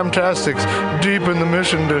at Pamtastic's deep in the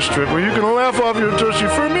Mission District, where you can laugh off your tushy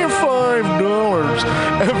for a mere $5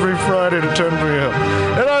 every Friday to 10 p.m.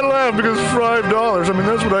 And I laugh because $5, I mean,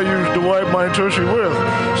 that's what I use to wipe my tushy with.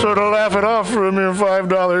 So to laugh it off for a mere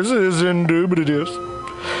 $5 is indubitious.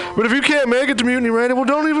 But if you can't make it to Mutiny Radio, well,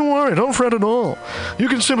 don't even worry. Don't fret at all. You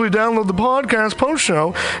can simply download the podcast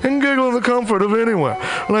post-show and giggle in the comfort of anywhere,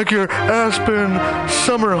 like your Aspen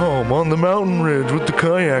summer home on the mountain ridge with the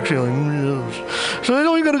kayak feeling. So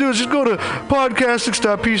all you got to do is just go to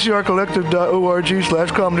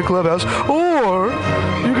podcastics.pcrcollective.org/comedy clubhouse, or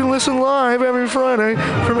you can listen live every Friday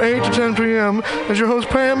from 8 to 10 p.m. as your host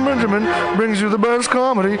Pam Benjamin brings you the best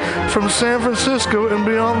comedy from San Francisco and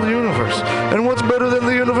beyond the universe. And what's better than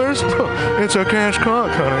the universe? It's a cash cock,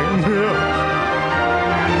 honey. Yeah.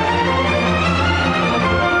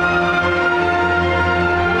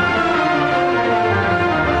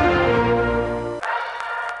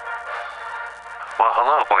 Well,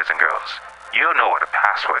 hello, boys and girls. You know what a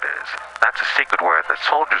password is. That's a secret word that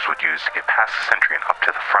soldiers would use to get past the sentry and up to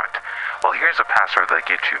the front. Well, here's a password that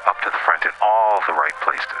gets you up to the front in all the right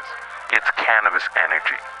places. It's cannabis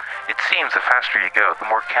energy. It seems the faster you go, the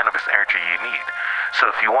more cannabis energy you need. So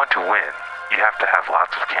if you want to win, you have to have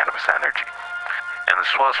lots of cannabis energy. And the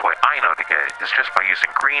swellest way I know to get it is just by using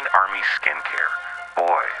Green Army Skincare.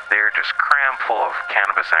 Boy, they're just crammed full of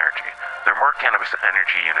cannabis energy. There are more cannabis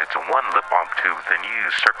energy units in one lip balm tube than you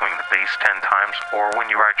use circling the base 10 times or when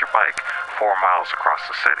you ride your bike 4 miles across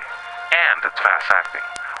the city. And it's fast acting.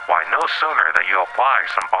 Why, no sooner than you apply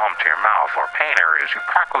some balm to your mouth or pain areas, you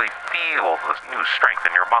practically feel the new strength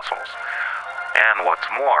in your muscles. And what's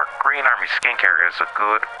more, Green Army Skincare is a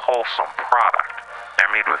good, wholesome product. They're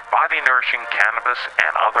made with body-nourishing cannabis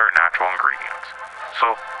and other natural ingredients.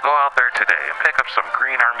 So go out there today and pick up some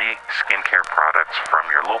Green Army Skincare products from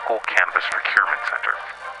your local cannabis procurement center.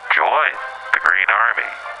 Join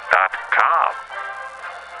thegreenarmy.com.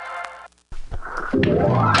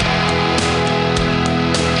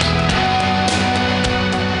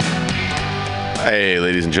 Hey,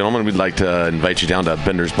 ladies and gentlemen, we'd like to invite you down to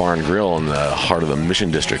Bender's Bar and Grill in the heart of the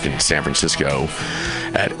Mission District in San Francisco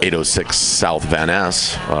at 806 South Van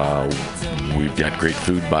Ness. We've got great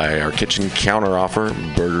food by our kitchen counter offer: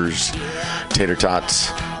 burgers, tater tots,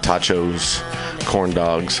 tachos, corn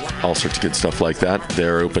dogs, all sorts of good stuff like that.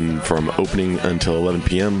 They're open from opening until 11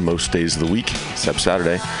 p.m. most days of the week, except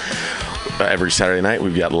Saturday. Every Saturday night,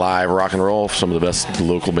 we've got live rock and roll, some of the best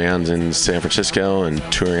local bands in San Francisco and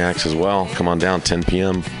touring acts as well. Come on down, 10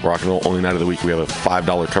 p.m., rock and roll, only night of the week. We have a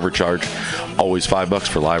 $5 cover charge, always $5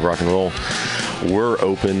 for live rock and roll. We're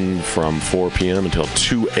open from 4 p.m. until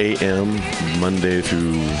 2 a.m. Monday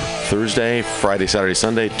through Thursday, Friday, Saturday,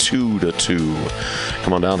 Sunday, 2 to 2.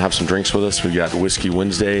 Come on down, have some drinks with us. We've got Whiskey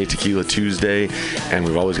Wednesday, Tequila Tuesday, and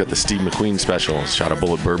we've always got the Steve McQueen special, shot of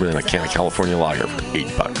Bullet Bourbon and a can of California Lager for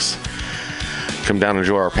 $8. Come down and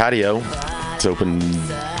enjoy our patio. It's open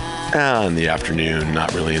in the afternoon,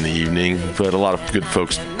 not really in the evening, but a lot of good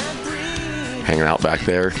folks hanging out back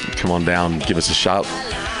there. Come on down, give us a shot.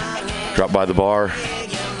 Drop by the bar,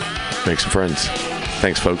 make some friends.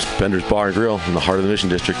 Thanks, folks. Bender's Bar and Grill in the heart of the Mission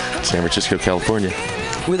District, San Francisco, California.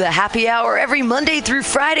 With a happy hour every Monday through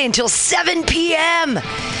Friday until 7 p.m.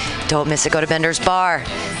 Don't miss it. Go to Bender's Bar.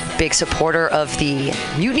 Big supporter of the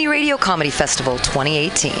Mutiny Radio Comedy Festival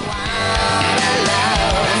 2018.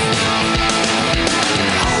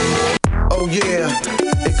 Oh yeah,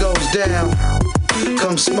 it goes down.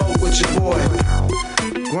 Come smoke with your boy.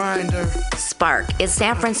 Grinder. Spark is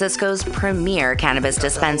San Francisco's premier cannabis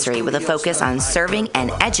dispensary with a focus on serving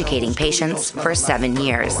and educating patients for 7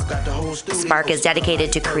 years. Spark is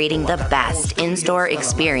dedicated to creating the best in-store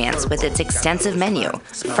experience with its extensive menu,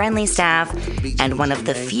 friendly staff, and one of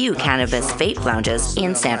the few cannabis vape lounges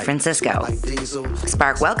in San Francisco.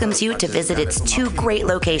 Spark welcomes you to visit its 2 great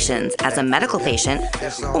locations as a medical patient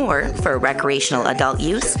or for recreational adult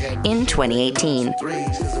use in 2018.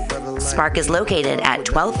 Spark is located at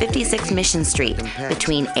 1256 Mission Street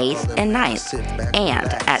between 8th and 9th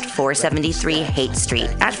and at 473 Haight Street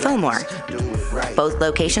at Fillmore. Both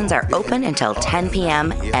locations are open until 10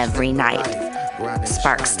 p.m. every night.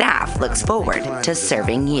 Spark staff looks forward to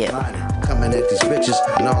serving you. Coming at these bitches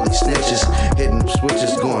and all these snitches, hitting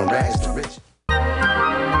switches, going rags to riches.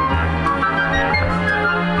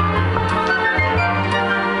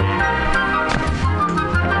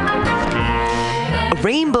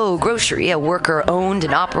 Rainbow Grocery, a worker-owned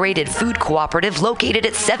and operated food cooperative located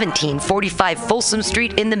at 1745 Folsom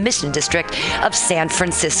Street in the Mission District of San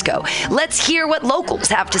Francisco. Let's hear what locals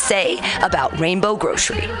have to say about Rainbow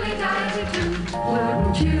Grocery.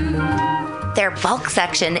 Their bulk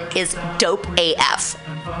section is dope AF.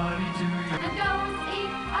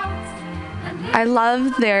 I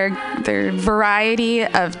love their variety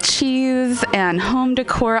of cheese and home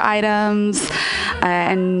decor items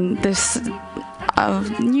and this of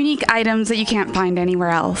unique items that you can't find anywhere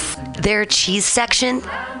else. Their cheese section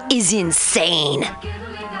is insane.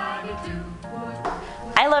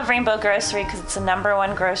 I love Rainbow Grocery because it's the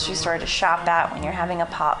 #1 grocery store to shop at when you're having a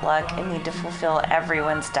potluck and need to fulfill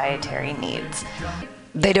everyone's dietary needs.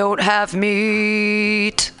 They don't have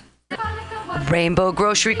meat. Rainbow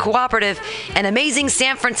Grocery Cooperative, an amazing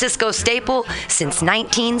San Francisco staple since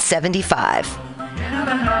 1975.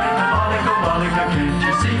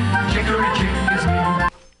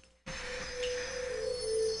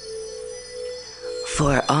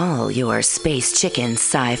 For all your space chicken,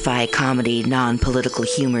 sci-fi, comedy, non-political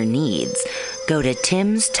humor needs, go to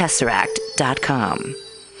timstesseract.com.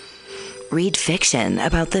 Read fiction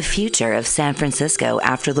about the future of San Francisco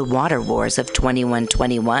after the water wars of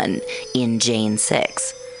 2121 in Jane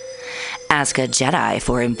 6. Ask a Jedi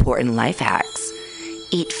for important life hacks.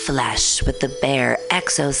 Eat flesh with the bare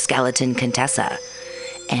exoskeleton Contessa.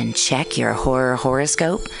 And check your horror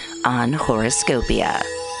horoscope on Horoscopia.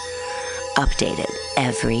 Updated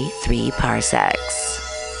every 3 parsecs.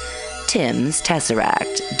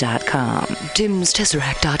 TimsTesseract.com.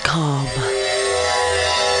 TimsTesseract.com.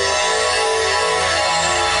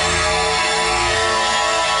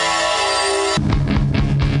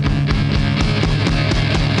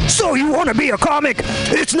 So you want to be a comic?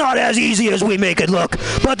 It's not as easy as we make it look,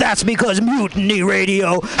 but that's because Mutiny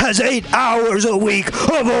Radio has 8 hours a week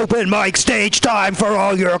of open mic stage time for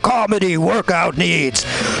all your comedy workout needs.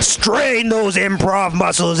 Strain those improv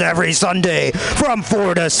muscles every Sunday from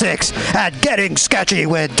 4 to 6 at Getting Sketchy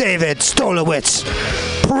with David Stolowitz.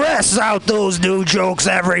 Press out those new jokes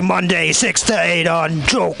every Monday 6 to 8 on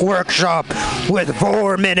Joke Workshop with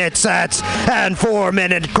 4-minute sets and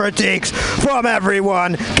 4-minute critiques from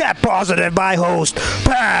everyone. Get positive presented by host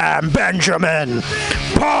Pam Benjamin.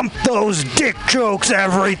 Pump those dick jokes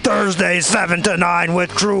every Thursday, 7 to 9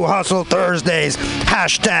 with True Hustle Thursdays.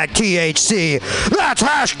 Hashtag THC. That's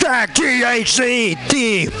hashtag THC.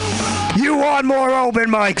 You want more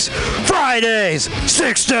open mics? Fridays,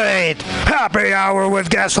 6 to 8. Happy hour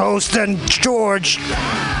with guest host and George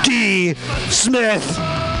D. Smith.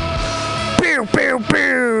 Pew, pew,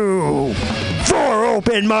 pew. 4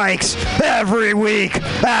 open mics every week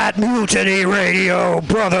at Mutiny Radio,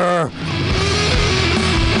 brother.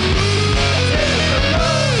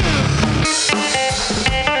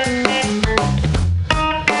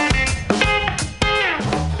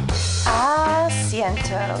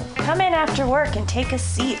 Asiento. Come in after work and take a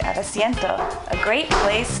seat at Asiento, a great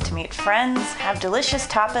place to meet friends, have delicious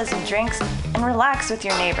tapas and drinks, and relax with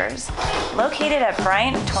your neighbors. Located at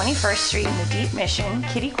Bryant and 21st Street in the Deep Mission,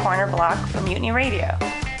 Kitty Corner block from Mutiny Radio.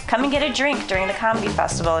 Come and get a drink during the comedy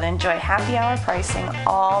festival and enjoy happy hour pricing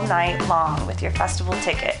all night long with your festival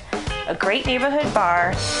ticket. A great neighborhood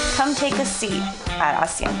bar. Come take a seat at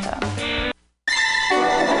Asiento.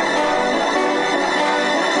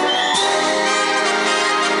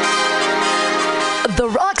 The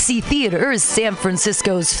Roxy Theater is San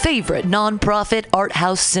Francisco's favorite nonprofit art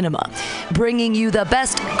house cinema, bringing you the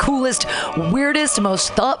best, coolest, weirdest,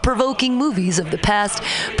 most thought-provoking movies of the past,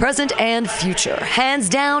 present, and future. Hands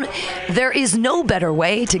down, there is no better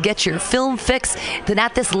way to get your film fix than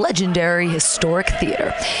at this legendary historic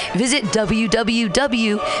theater. Visit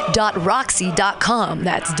www.roxy.com.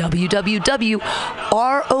 That's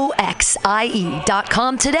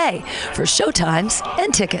www.roxie.com today for showtimes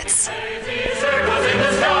and tickets.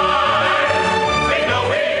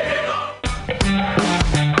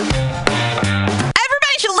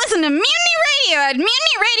 Everybody should listen to Mutiny Radio at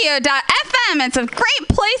MutinyRadio.fm. It's a great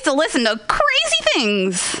place to listen to crazy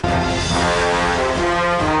things.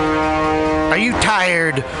 Are you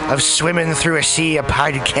tired of swimming through a sea of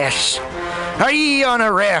podcasts? Are ye on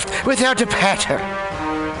a raft without a paddle?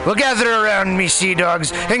 Well, gather around me, sea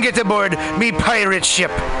dogs, and get aboard me pirate ship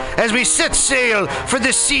as we set sail for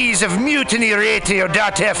the seas of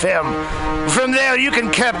MutinyRadio.fm. From there, you can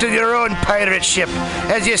captain your own pirate ship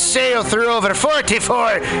as you sail through over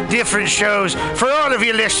 44 different shows for all of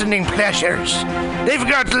your listening pleasures. They've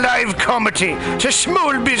got live comedy to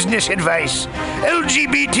small business advice,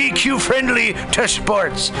 LGBTQ-friendly to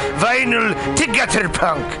sports, vinyl to gutter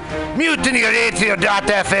punk.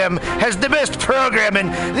 MutinyRadio.fm has the best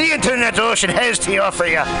programming the internet ocean has to offer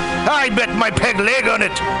you. I bet my peg leg on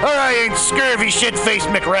it, or I ain't scurvy shit-faced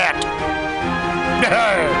McRat.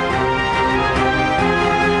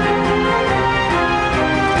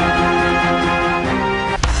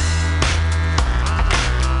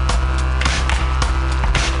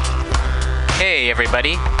 Hey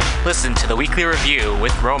everybody, listen to the Weekly Review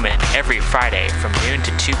with Roman every Friday from noon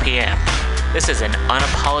to 2 p.m. This is an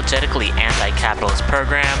unapologetically anti-capitalist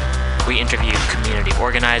program. We interview community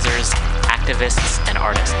organizers, activists, and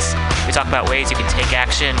artists. We talk about ways you can take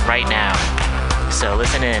action right now. So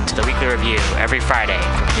listen in to the Weekly Review every Friday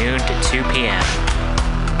from noon to 2 p.m.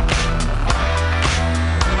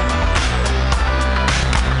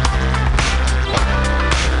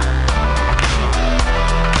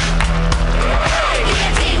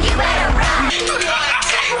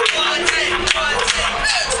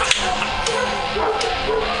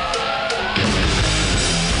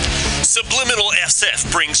 Subliminal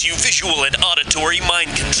SF brings you visual and auditory mind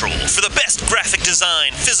control. For the best graphic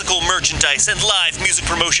design, physical merchandise, and live music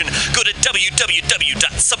promotion, go to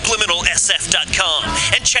www.subliminalsf.com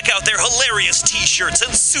and check out their hilarious t-shirts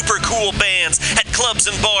and super cool bands at clubs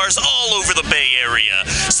and bars all over the Bay Area.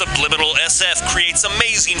 Subliminal SF creates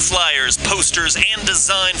amazing flyers, posters, and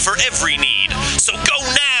design for every need. So go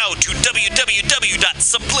now to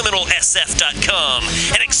www.subliminalsf.com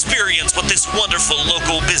and experience what this wonderful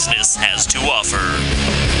local business has to offer.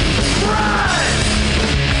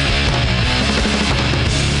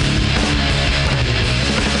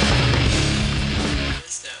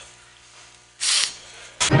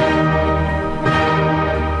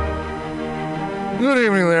 Good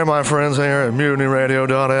evening there, my friends here at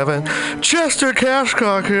MutinyRadio.fm. Chester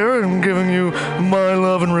Cashcock here, and giving you my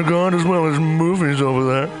love and regard as well as movies over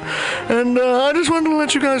there. And I just wanted to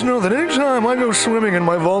let you guys know that anytime I go swimming in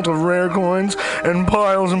my vault of rare coins and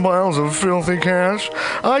piles of filthy cash,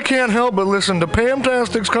 I can't help but listen to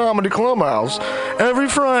Pamtastic's Comedy Clubhouse every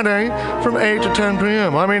Friday from 8 to 10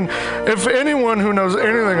 p.m. I mean, if anyone who knows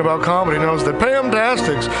anything about comedy knows that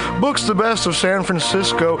Pamtastic's books the best of San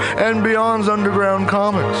Francisco and beyond's underground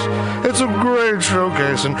comics. It's a great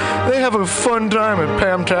showcase, and they have a fun time at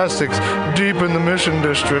Pamtastic's deep in the Mission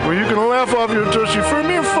District, where you can laugh off your tushy for a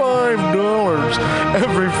mere $5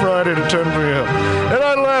 every Friday to 10 p.m. And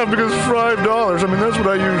I laugh because $5, I mean, that's what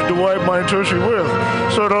I use to wipe my tushy with.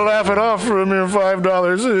 So to laugh it off for a mere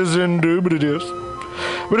 $5 is indubitious.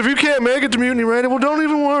 But if you can't make it to Mutiny Radio, well, don't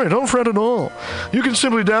even worry. Don't fret at all. You can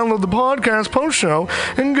simply download the podcast post-show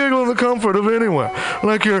and giggle in the comfort of anywhere,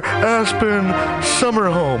 like your Aspen summer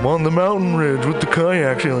home on the mountain ridge with the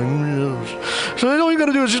kayak feeling. So all you got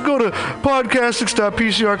to do is just go to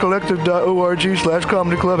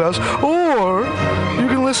podcastics.pcrcollective.org/comedy clubhouse, or you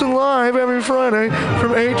can listen live every Friday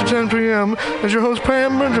from 8 to 10 p.m. as your host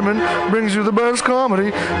Pam Benjamin brings you the best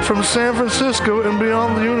comedy from San Francisco and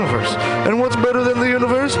beyond the universe. And what's better than the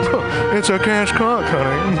universe? It's a cash cock,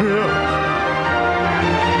 honey. Yeah.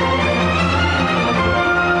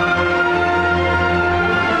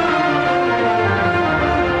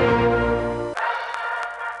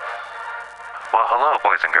 Well, hello,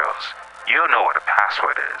 boys and girls. You know what a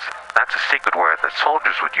password is. That's a secret word that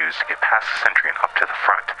soldiers would use to get past the sentry and up to the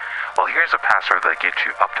front. Well, here's a password that gets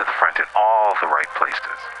you up to the front in all the right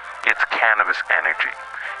places. It's cannabis energy.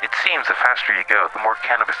 It seems the faster you go, the more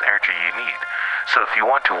cannabis energy you need. So if you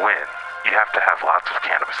want to win, you have to have lots of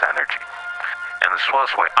cannabis energy. And the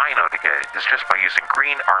swellest way I know to get it is just by using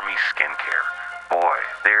Green Army Skincare. Boy,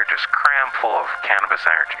 they're just crammed full of cannabis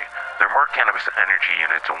energy. There are more cannabis energy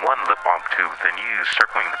units in one lip balm tube than you use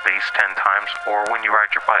circling the base 10 times or when you ride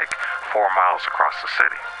your bike 4 miles across the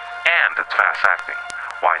city. And it's fast acting.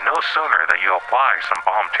 Why, no sooner than you apply some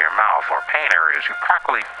balm to your mouth or pain areas, you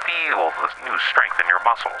practically feel the new strength in your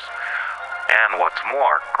muscles. And what's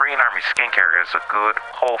more, Green Army Skincare is a good,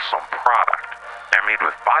 wholesome product. They're made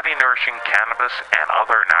with body-nourishing cannabis and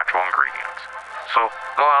other natural ingredients. So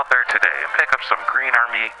go out there today and pick up some Green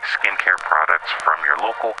Army Skincare products from your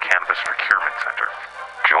local cannabis procurement center.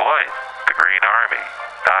 Join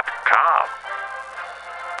thegreenarmy.com.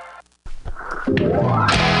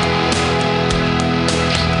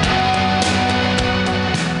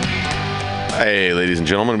 Hey, ladies and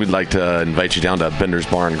gentlemen, we'd like to invite you down to Bender's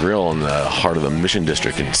Bar and Grill in the heart of the Mission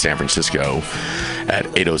District in San Francisco at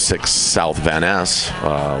 806 South Van Ness.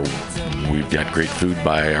 We've got great food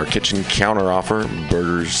by our kitchen counter offer: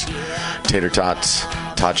 burgers, tater tots,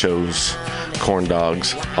 tachos, corn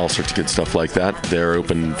dogs, all sorts of good stuff like that. They're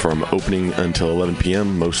open from opening until 11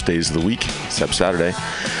 p.m. most days of the week, except Saturday.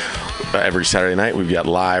 Every Saturday night, we've got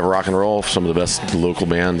live rock and roll, some of the best local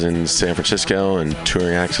bands in San Francisco and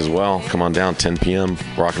touring acts as well. Come on down, 10 p.m.,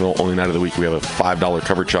 rock and roll, only night of the week. We have a $5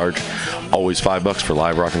 cover charge, always $5 for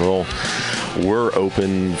live rock and roll. We're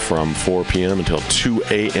open from 4 p.m. until 2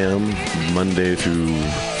 a.m., Monday through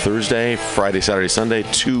Thursday, Friday, Saturday, Sunday,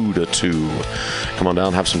 2 to 2. Come on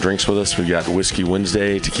down, have some drinks with us. We've got Whiskey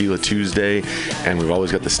Wednesday, Tequila Tuesday, and we've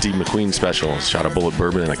always got the Steve McQueen special, shot of bullet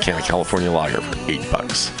bourbon and a can of California lager for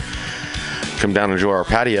 $8. Come down and enjoy our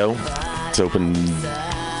patio. It's open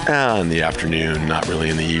in the afternoon, not really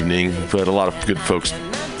in the evening, but a lot of good folks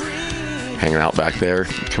hanging out back there.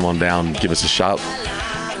 Come on down, give us a shot.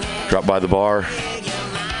 Drop by the bar,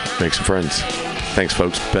 make some friends. Thanks,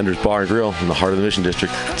 folks. Bender's Bar and Grill in the heart of the Mission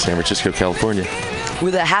District, San Francisco, California.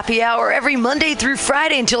 With a happy hour every Monday through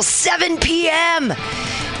Friday until 7 p.m.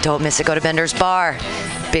 Don't miss it. Go to Bender's Bar.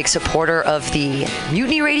 Big supporter of the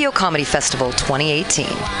Mutiny Radio Comedy Festival 2018.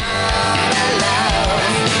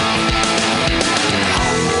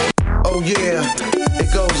 Oh yeah,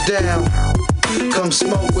 it goes down. Come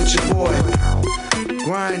smoke with your boy.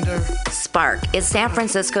 Grinder. Spark is San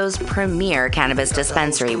Francisco's premier cannabis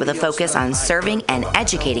dispensary with a focus on serving and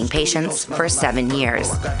educating patients for 7 years.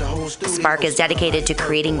 Spark is dedicated to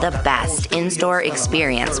creating the best in-store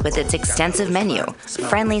experience with its extensive menu,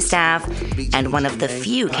 friendly staff, and one of the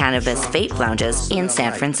few cannabis vape lounges in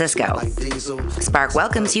San Francisco. Spark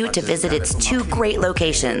welcomes you to visit its 2 great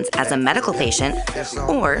locations as a medical patient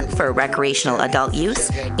or for recreational adult use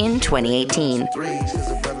in 2018.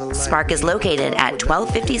 Spark is located at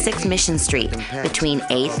 1256 Mission Street between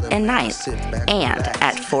 8th and 9th and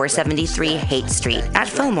at 473 Haight Street at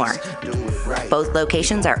Fillmore. Both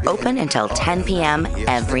locations are open until 10 p.m.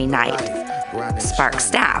 every night. Spark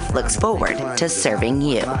staff looks forward to serving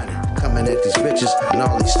you. Coming at these bitches and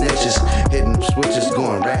all these snitches, hitting switches,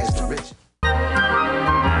 going rags to riches.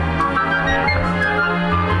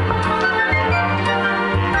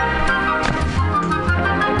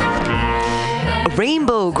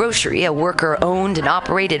 Rainbow Grocery, a worker-owned and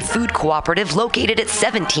operated food cooperative located at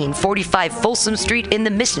 1745 Folsom Street in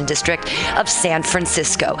the Mission District of San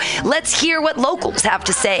Francisco. Let's hear what locals have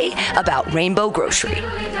to say about Rainbow Grocery.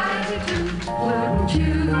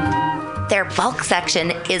 Their bulk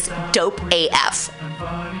section is dope AF.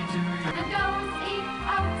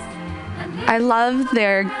 I love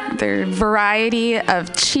their variety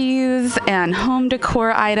of cheese and home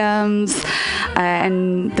decor items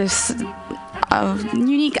and this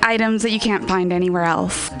unique items that you can't find anywhere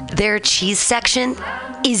else. Their cheese section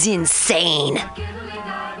is insane.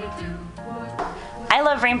 I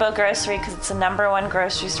love Rainbow Grocery because it's the #1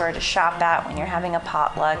 grocery store to shop at when you're having a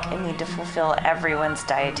potluck and need to fulfill everyone's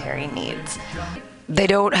dietary needs. They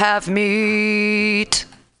don't have meat.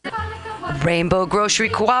 Rainbow Grocery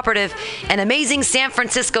Cooperative, an amazing San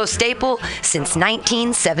Francisco staple since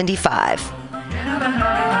 1975.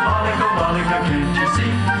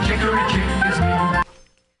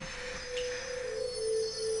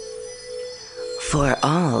 For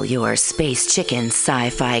all your space chicken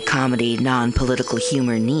sci-fi comedy non-political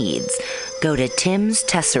humor needs, go to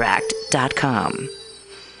timstesseract.com.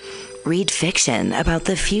 Read fiction about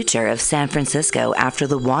the future of San Francisco after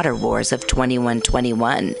the water wars of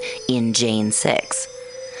 2121 in Jane 6.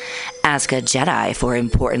 Ask a Jedi for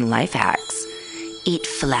important life hacks. Eat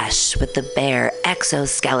flesh with the bare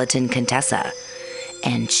exoskeleton Contessa.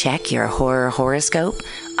 And check your horror horoscope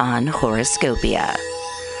on Horoscopia.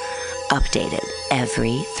 Updated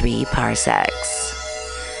every 3 parsecs.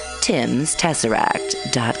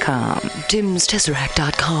 TimsTesseract.com.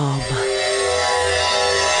 TimsTesseract.com.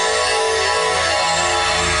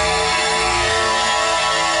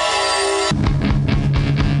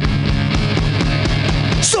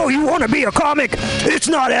 So you want to be a comic? It's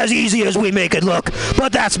not as easy as we make it look,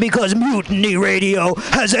 but that's because Mutiny Radio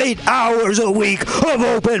has 8 hours a week of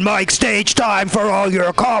open mic stage time for all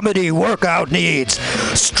your comedy workout needs.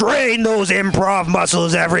 Strain those improv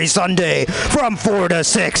muscles every Sunday from 4 to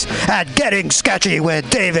 6 at Getting Sketchy with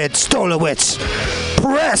David Stolowitz.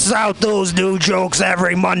 Press out those new jokes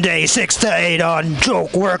every Monday 6 to 8 on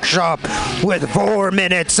Joke Workshop with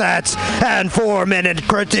 4-minute sets and 4-minute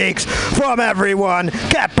critiques from everyone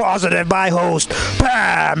kept positive by host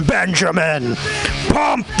Pam Benjamin.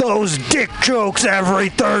 Pump those dick jokes every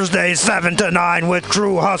Thursday 7 to 9 with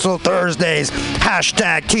True Hustle Thursdays.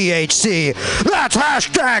 Hashtag THC. That's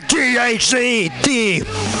hashtag THC.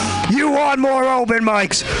 You want more open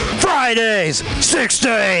mics? Fridays 6 to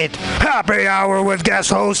 8. Happy hour with guest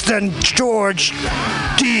host and George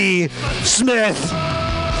D. Smith.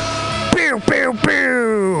 Pew, pew,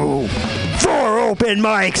 pew. 4 open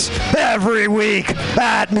mics every week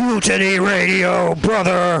at Mutiny Radio,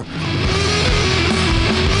 brother.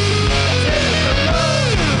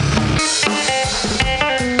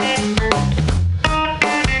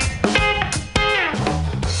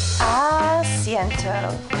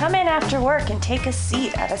 Asiento. Come in after work and take a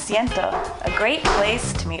seat at Asiento, a great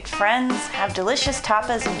place to meet friends, have delicious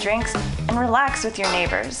tapas and drinks, and relax with your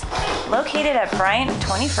neighbors. Located at Bryant and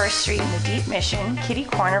 21st Street in the Deep Mission, kitty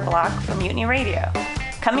corner block from Mutiny Radio.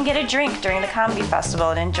 Come and get a drink during the comedy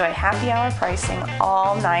festival and enjoy happy hour pricing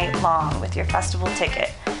all night long with your festival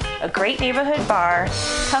ticket. A great neighborhood bar.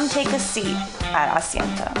 Come take a seat at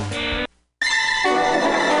Asiento.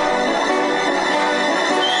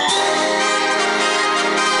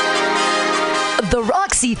 The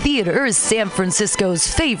Roxy Theater is San Francisco's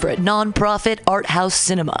favorite nonprofit art house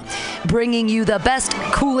cinema, bringing you the best,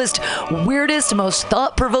 coolest, weirdest, most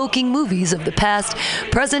thought-provoking movies of the past,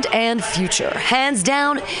 present, and future. Hands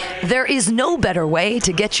down, there is no better way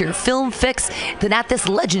to get your film fix than at this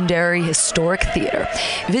legendary historic theater.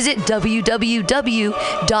 Visit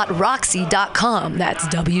www.roxy.com. That's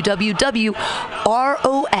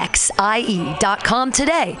www.roxie.com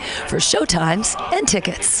today for showtimes and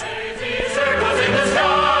tickets. Everybody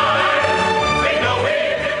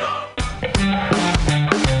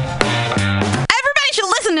should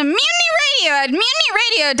listen to Mutiny Radio at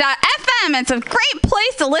MutinyRadio.fm. It's a great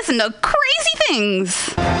place to listen to crazy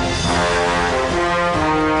things.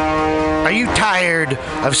 Are you tired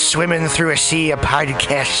of swimming through a sea of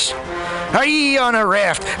podcasts? Are ye on a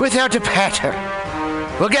raft without a paddle?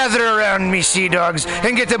 Well, gather around me, sea dogs,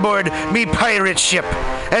 and get aboard me pirate ship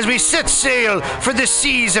as we set sail for the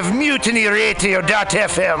seas of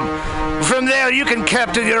MutinyRadio.fm. From there, you can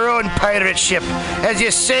captain your own pirate ship as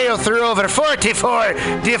you sail through over 44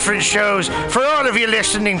 different shows for all of your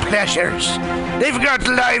listening pleasures. They've got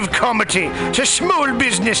live comedy to small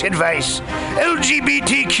business advice,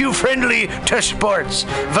 LGBTQ friendly to sports,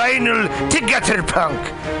 vinyl to gutter punk.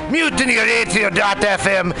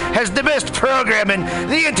 MutinyRadio.fm has the best programming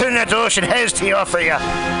the internet ocean has to offer you.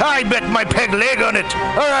 I bet my peg leg on it,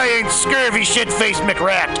 or I ain't scurvy shit-faced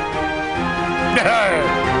McRat.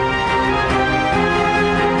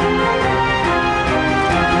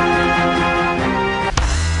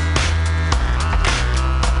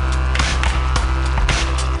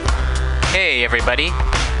 Hey everybody,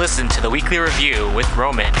 listen to the Weekly Review with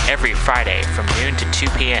Roman every Friday from noon to 2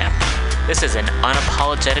 p.m. This is an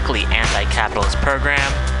unapologetically anti-capitalist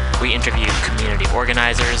program. We interview community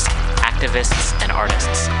organizers, activists, and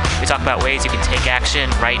artists. We talk about ways you can take action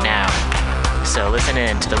right now. So listen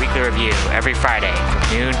in to the Weekly Review every Friday from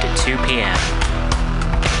noon to 2 p.m.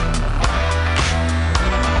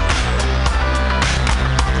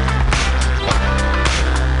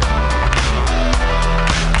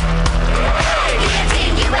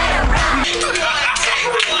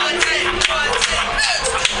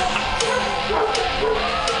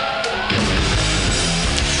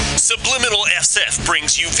 Subliminal SF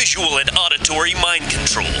brings you visual and auditory mind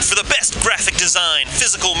control. For the best graphic design,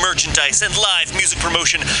 physical merchandise, and live music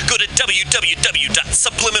promotion, go to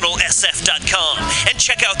www.subliminalsf.com and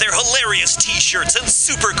check out their hilarious t-shirts and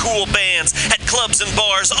super cool bands at clubs and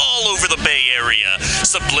bars all over the Bay Area.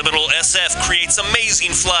 Subliminal SF creates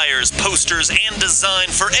amazing flyers, posters, and design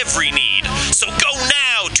for every need. So go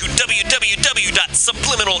now to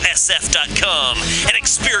www.subliminalsf.com and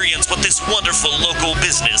experience what this wonderful local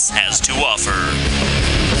business has to offer.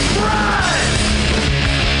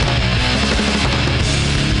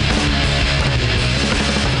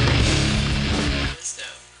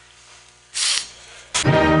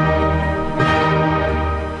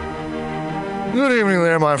 Good evening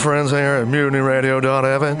there, my friends here at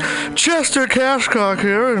MutinyRadio.fm. Chester Cashcock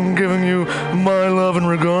here, and giving you my love and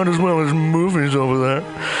regard as well as movies over there.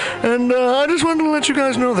 And I just wanted to let you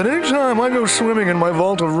guys know that anytime I go swimming in my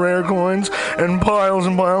vault of rare coins and piles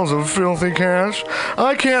of filthy cash,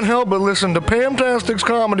 I can't help but listen to Pamtastic's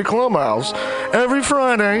Comedy Clubhouse every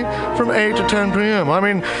Friday from 8 to 10 p.m. I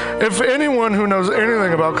mean, if anyone who knows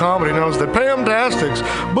anything about comedy knows that Pamtastics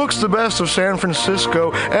books the best of San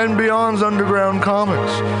Francisco and beyond's underground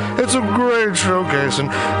comics. It's a great showcase, and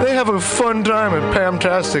they have a fun time at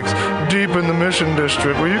Pamtastics deep in the Mission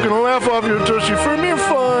District, where you can laugh off your tushy for a mere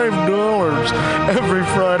 $5 every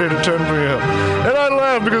Friday to 10 p.m. And I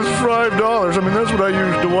laugh because $5, I mean, that's what I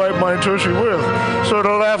use to wipe my tushy with. So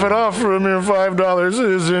to laugh it off for a mere $5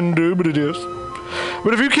 is indubitious.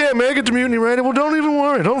 But if you can't make it to Mutiny Radio, well, don't even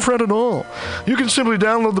worry. Don't fret at all. You can simply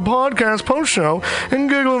download the podcast post-show and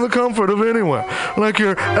giggle in the comfort of anywhere, like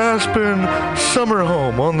your Aspen summer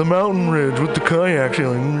home on the mountain ridge with the kayak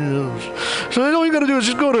feeling. So all you got to do is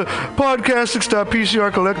just go to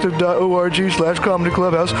podcastics.pcrcollective.org/comedy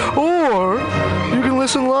clubhouse, or you can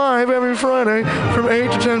listen live every Friday from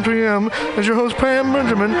 8 to 10 p.m. as your host Pam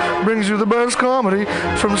Benjamin brings you the best comedy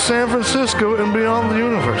from San Francisco and beyond the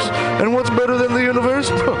universe. And what's better than the universe?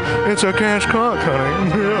 It's a cash cock,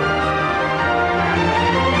 honey. Yeah.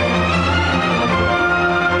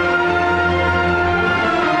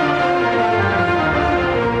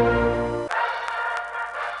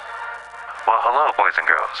 Well, hello, boys and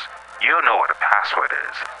girls. You know what a password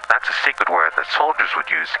is. That's a secret word that soldiers would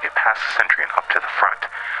use to get past the sentry and up to the front.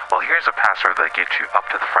 Well, here's a password that gets you up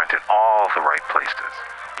to the front in all the right places.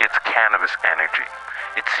 It's cannabis energy.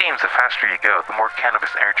 It seems the faster you go, the more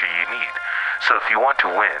cannabis energy you need. So if you want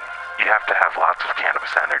to win, you have to have lots of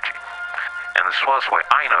cannabis energy. And the swellest way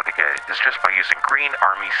I know to get it is just by using Green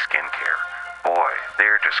Army Skincare. Boy,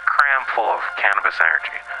 they're just crammed full of cannabis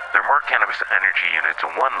energy. There are more cannabis energy units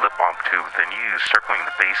in one lip balm tube than you use circling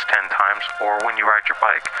the base 10 times or when you ride your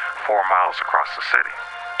bike 4 miles across the city.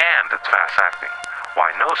 And it's fast acting.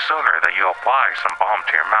 Why, no sooner than you apply some balm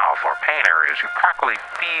to your mouth or pain areas, you practically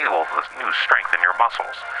feel the new strength in your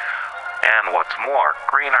muscles. And what's more,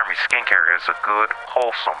 Green Army Skincare is a good,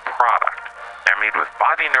 wholesome product. They're made with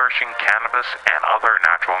body-nourishing cannabis and other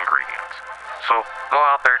natural ingredients. So go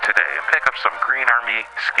out there today and pick up some Green Army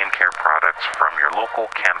Skincare products from your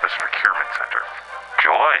local cannabis procurement center.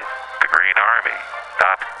 Join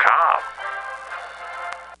thegreenarmy.com.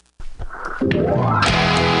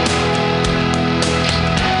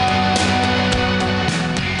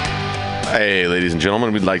 Hey, ladies and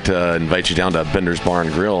gentlemen, we'd like to invite you down to Bender's Bar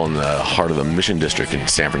and Grill in the heart of the Mission District in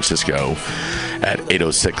San Francisco at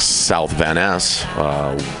 806 South Van Ness.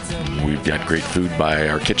 We've got great food by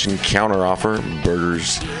our kitchen counter offer: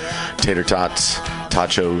 burgers, tater tots,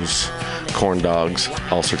 tachos, corn dogs,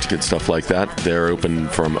 all sorts of good stuff like that. They're open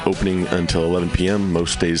from opening until 11 p.m.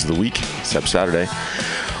 most days of the week, except Saturday.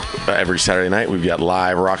 Every Saturday night, we've got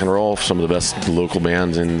live rock and roll, some of the best local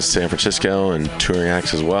bands in San Francisco and touring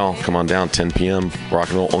acts as well. Come on down, 10 p.m., rock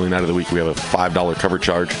and roll, only night of the week. We have a $5 cover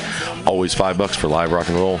charge, always $5 for live rock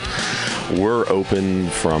and roll. We're open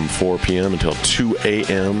from 4 p.m. until 2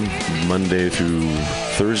 a.m. Monday through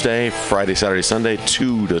Thursday, Friday, Saturday, Sunday,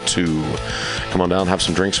 2 to 2. Come on down, have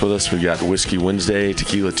some drinks with us. We've got Whiskey Wednesday,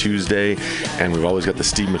 Tequila Tuesday, and we've always got the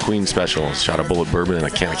Steve McQueen special, shot of bullet bourbon and a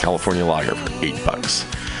can of California lager for $8.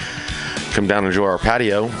 Come down and enjoy our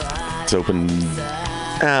patio. It's open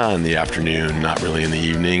in the afternoon, not really in the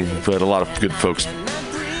evening, but a lot of good folks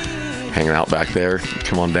hanging out back there.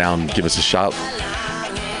 Come on down, give us a shout.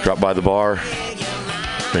 Drop by the bar,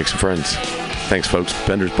 make some friends. Thanks, folks.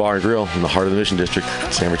 Bender's Bar and Grill in the heart of the Mission District,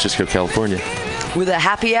 San Francisco, California. With a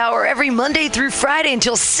happy hour every Monday through Friday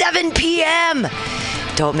until 7 p.m.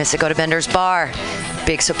 Don't miss it. Go to Bender's Bar.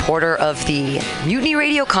 Big supporter of the Mutiny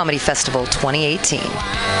Radio Comedy Festival 2018.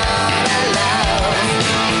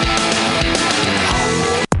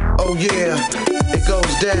 Oh yeah, it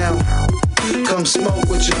goes down. Come smoke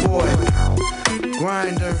with your boy.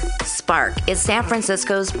 Grinder. Spark is San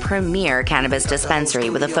Francisco's premier cannabis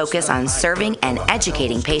dispensary with a focus on serving and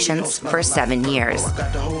educating patients for 7 years.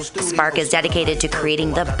 Spark is dedicated to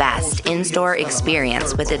creating the best in-store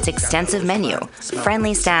experience with its extensive menu,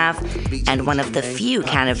 friendly staff, and one of the few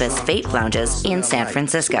cannabis vape lounges in San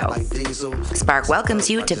Francisco. Spark welcomes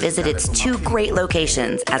you to visit its 2 great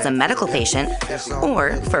locations as a medical patient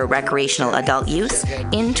or for recreational adult use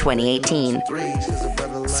in 2018.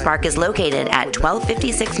 Spark is located at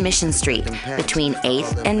 1256 Mission Street between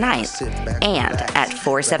 8th and 9th and at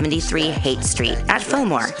 473 Haight Street at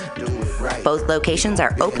Fillmore. Both locations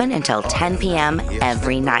are open until 10 p.m.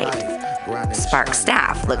 every night. Spark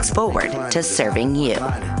staff looks forward to serving you.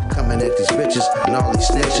 Coming at these bitches and all these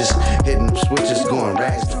snitches, hitting them switches, going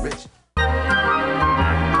rags to riches.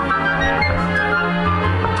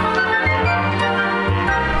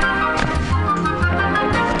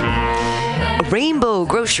 Rainbow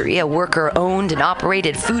Grocery, a worker-owned and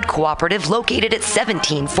operated food cooperative located at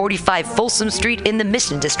 1745 Folsom Street in the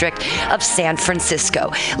Mission District of San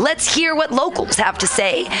Francisco. Let's hear what locals have to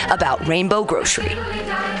say about Rainbow Grocery.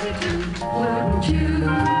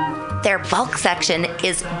 Their bulk section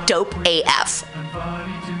is dope AF.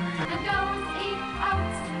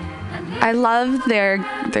 I love their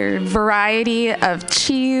variety of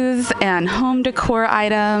cheese and home decor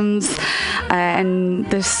items and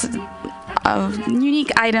this of unique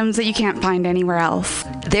items that you can't find anywhere else.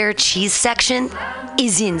 Their cheese section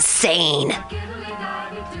is insane.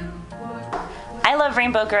 I love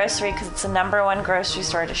Rainbow Grocery because it's the #1 grocery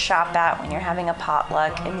store to shop at when you're having a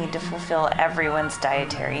potluck and need to fulfill everyone's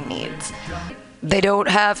dietary needs. They don't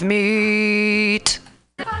have meat.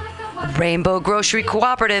 Rainbow Grocery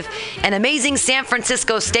Cooperative, an amazing San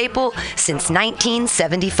Francisco staple since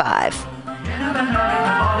 1975.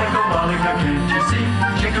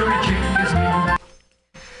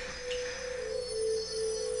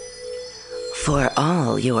 For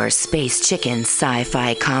all your space chicken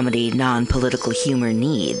sci-fi comedy non-political humor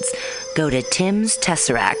needs, go to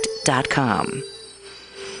timstesseract.com.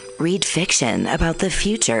 Read fiction about the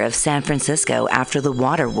future of San Francisco after the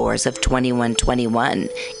water wars of 2121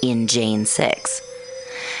 in Jane 6.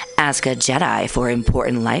 Ask a Jedi for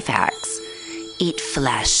important life hacks. Eat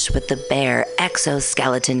flesh with the bare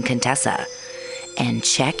exoskeleton Contessa. And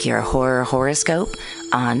check your horror horoscope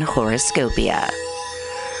on Horoscopia.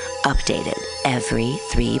 Updated every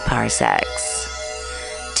 3 parsecs.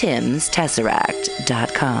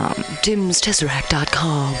 TimsTesseract.com.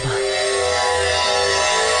 TimsTesseract.com.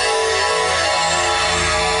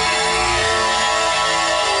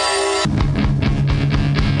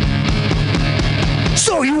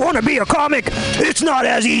 So you want to be a comic? It's not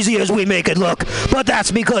as easy as we make it look, but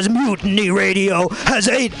that's because Mutiny Radio has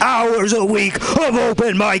 8 hours a week of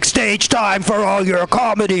open mic stage time for all your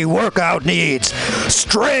comedy workout needs.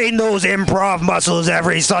 Strain those improv muscles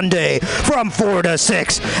every Sunday from 4 to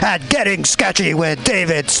 6 at Getting Sketchy with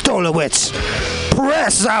David Stolowitz.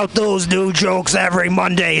 Press out those new jokes every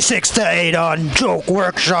Monday 6 to 8 on Joke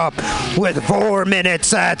Workshop with 4-minute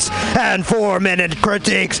sets and 4-minute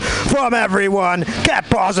critiques from everyone kept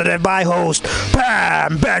positive by host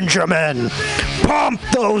Pam Benjamin. Pump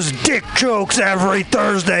those dick jokes every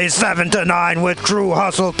Thursday 7 to 9 with True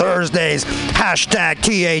Hustle Thursdays.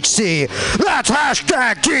 #THC. That's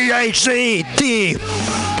 #THCT.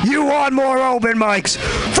 You want more open mics?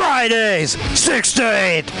 Fridays 6 to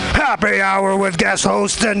 8. Happy hour with guest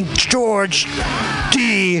host and George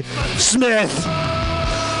D. Smith.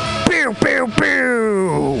 Pew, pew,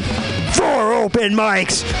 pew. 4 open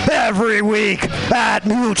mics every week at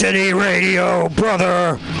Mutiny Radio,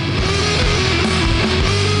 brother.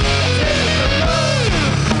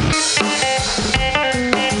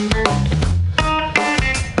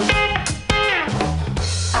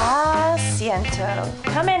 Asiento.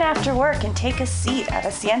 Come in after work and take a seat at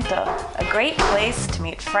Asiento, a great place to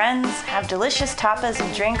meet friends, have delicious tapas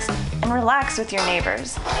and drinks, and relax with your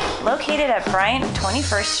neighbors. Located at Bryant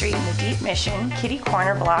 21st Street in the Deep Mission, Kitty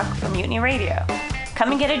Corner block from Mutiny Radio.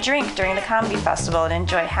 Come and get a drink during the comedy festival and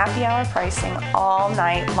enjoy happy hour pricing all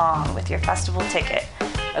night long with your festival ticket.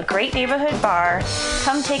 A great neighborhood bar.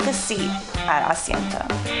 Come take a seat at Asiento.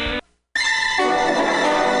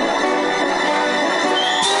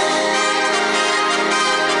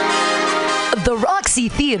 The Roxy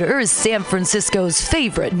Theater is San Francisco's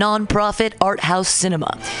favorite nonprofit art house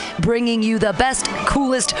cinema, bringing you the best,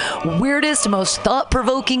 coolest, weirdest, most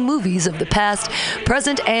thought-provoking movies of the past,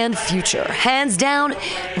 present, and future. Hands down,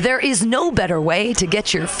 there is no better way to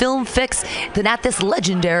get your film fix than at this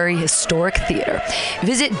legendary historic theater.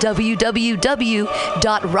 Visit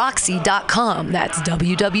www.roxy.com. That's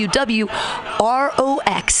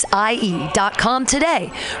www.roxie.com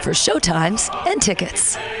today for showtimes and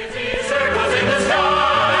tickets.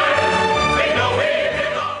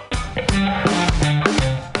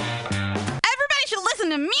 Everybody should listen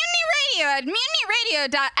to Mutiny Radio at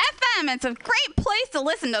MutinyRadio.fm. It's a great place to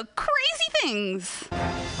listen to crazy things.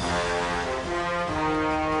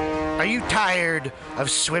 Are you tired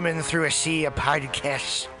of swimming through a sea of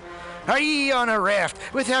podcasts? Are ye on a raft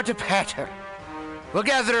without a paddle? Well,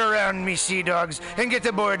 gather around me, sea dogs, and get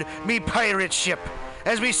aboard me pirate ship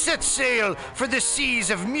as we set sail for the seas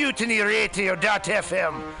of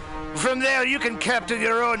MutinyRadio.fm. From there, you can captain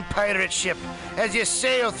your own pirate ship as you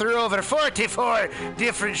sail through over 44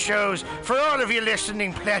 different shows for all of your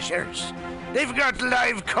listening pleasures. They've got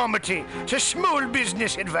live comedy to small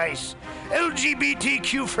business advice,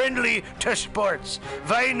 LGBTQ friendly to sports,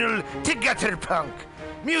 vinyl to gutter punk.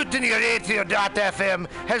 MutinyRadio.fm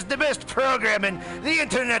has the best programming the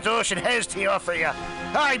internet ocean has to offer you.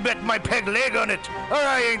 I bet my peg leg on it, or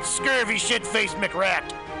I ain't scurvy shit-faced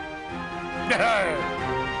McRat.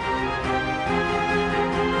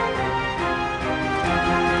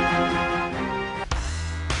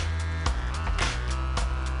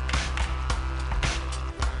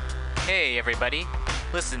 Hey everybody,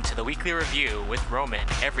 listen to the Weekly Review with Roman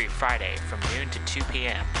every Friday from noon to 2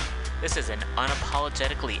 p.m. This is an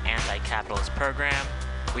unapologetically anti-capitalist program.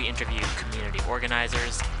 We interview community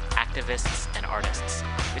organizers, activists, and artists.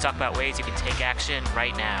 We talk about ways you can take action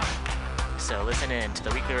right now. So listen in to the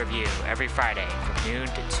Weekly Review every Friday from noon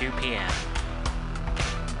to 2 p.m.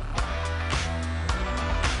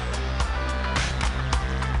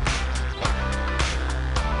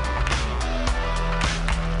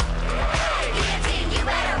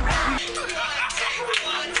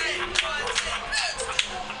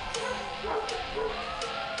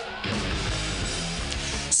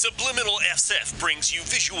 Subliminal SF brings you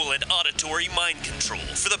visual and auditory mind control.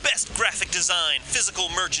 For the best graphic design, physical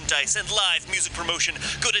merchandise, and live music promotion,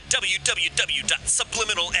 go to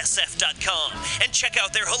www.subliminalsf.com and check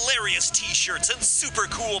out their hilarious t-shirts and super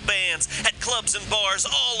cool bands at clubs and bars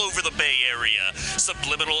all over the Bay Area.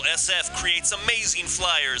 Subliminal SF creates amazing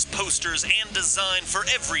flyers, posters, and design for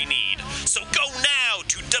every need. So go now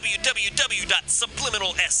to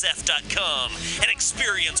www.subliminalsf.com and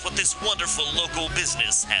experience what this wonderful local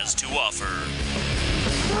business has to offer.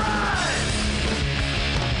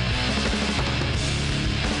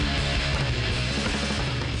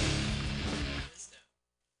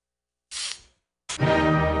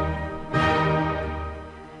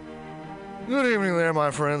 Good evening there, my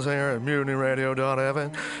friends here at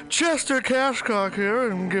MutinyRadio.fm. Chester Cashcock here,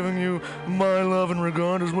 and giving you my love and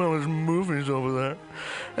regard as well as movies over there.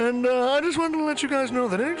 And I just wanted to let you guys know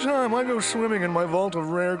that anytime I go swimming in my vault of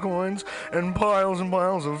rare coins and piles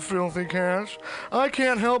of filthy cash, I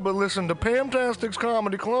can't help but listen to Pamtastic's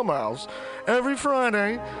Comedy Clubhouse every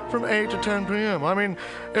Friday from 8 to 10 p.m. I mean,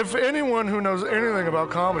 if anyone who knows anything about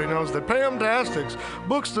comedy knows that Pamtastics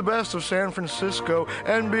books the best of San Francisco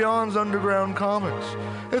and beyond's underground comics.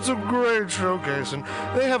 It's a great showcase, and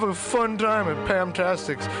they have a fun time at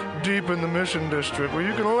Pamtastics deep in the Mission District, where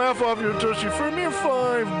you can laugh off your tushy for a mere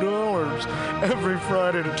 $5 every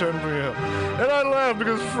Friday to 10 p.m. And I laugh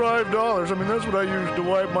because $5, I mean, that's what I use to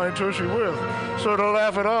wipe my tushy with. So to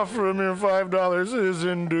laugh it off for a mere $5 is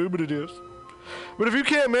indubitious. But if you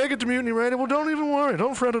can't make it to Mutiny Radio, well, don't even worry.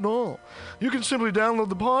 Don't fret at all. You can simply download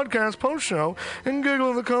the podcast post-show and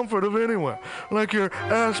giggle in the comfort of anywhere, like your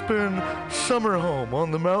Aspen summer home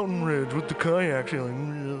on the mountain ridge with the kayak. You're like,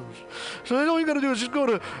 yes. So all you got to do is just go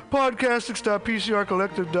to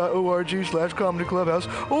podcastics.pcrcollective.org/comedy clubhouse,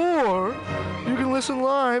 or you can listen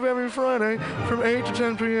live every Friday from 8 to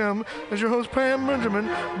 10 p.m. as your host Pam Benjamin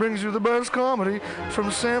brings you the best comedy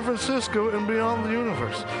from San Francisco and beyond the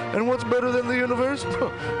universe. And what's better than the universe?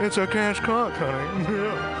 It's a cash cock, honey.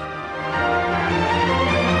 Yeah.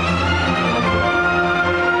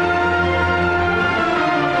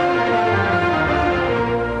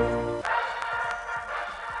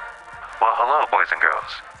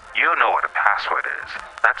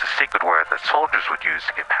 use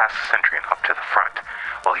to get past the sentry and up to the front.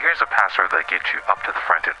 Well, here's a password that gets you up to the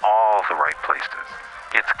front in all the right places.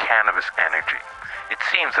 It's cannabis energy. It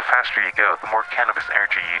seems the faster you go, the more cannabis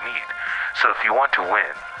energy you need. So if you want to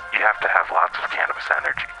win, you have to have lots of cannabis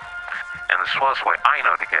energy. And the slowest way I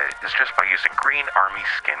know to get it is just by using Green Army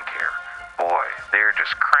Skincare. Boy, they're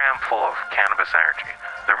just crammed full of cannabis energy.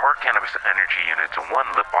 There are more cannabis energy units in one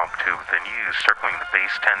lip balm tube than you use circling the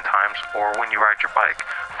base 10 times or when you ride your bike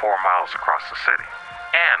 4 miles across the city.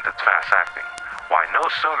 And it's fast acting. Why, no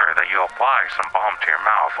sooner than you apply some balm to your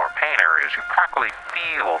mouth or pain areas, you practically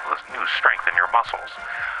feel the new strength in your muscles.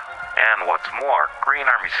 And what's more, Green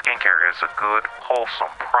Army Skincare is a good,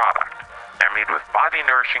 wholesome product. They're made with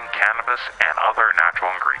body-nourishing cannabis and other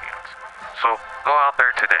natural ingredients. So go out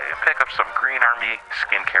there today and pick up some Green Army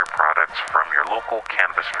Skincare products from your local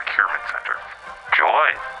cannabis procurement center.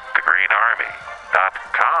 Join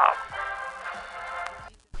thegreenarmy.com.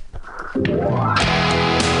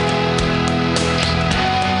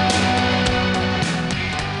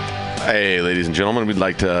 Hey, ladies and gentlemen, we'd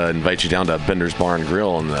like to invite you down to Bender's Bar and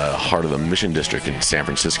Grill in the heart of the Mission District in San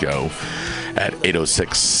Francisco at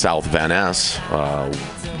 806 South Van Ness.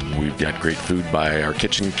 We've got great food by our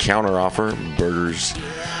kitchen counter offer: burgers,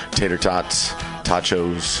 tater tots,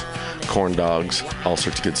 tachos, corn dogs, all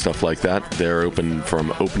sorts of good stuff like that. They're open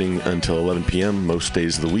from opening until 11 p.m. most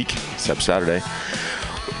days of the week, except Saturday.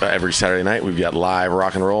 Every Saturday night, we've got live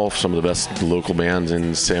rock and roll, some of the best local bands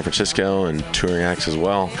in San Francisco and touring acts as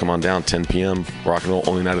well. Come on down, 10 p.m., rock and roll,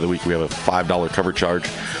 only night of the week. We have a $5 cover charge,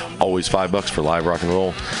 always $5 for live rock and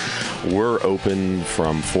roll. We're open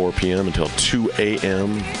from 4 p.m. until 2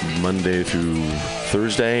 a.m. Monday through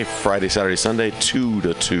Thursday, Friday, Saturday, Sunday, 2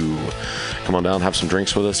 to 2. Come on down, have some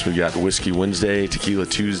drinks with us. We've got Whiskey Wednesday, Tequila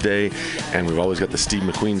Tuesday, and we've always got the Steve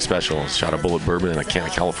McQueen special, shot of bullet bourbon and a can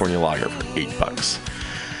of California lager for $8.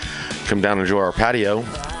 Come down and enjoy our patio.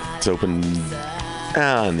 It's open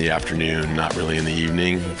in the afternoon, not really in the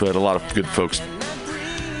evening, but a lot of good folks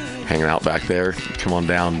hanging out back there. Come on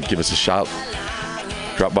down, give us a shot.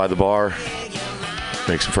 Drop by the bar,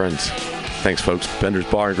 make some friends. Thanks, folks. Bender's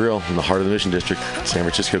Bar and Grill in the heart of the Mission District, San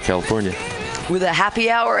Francisco, California. With a happy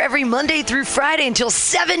hour every Monday through Friday until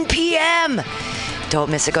 7 p.m. Don't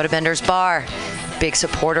miss it. Go to Bender's Bar. Big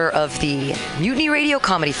supporter of the Mutiny Radio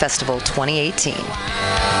Comedy Festival 2018.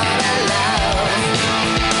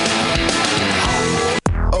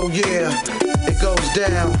 Oh yeah, it goes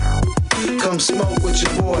down. Come smoke with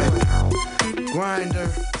your boy. Grinder.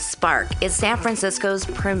 Spark is San Francisco's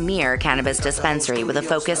premier cannabis dispensary with a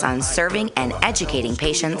focus on serving and educating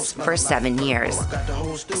patients for 7 years.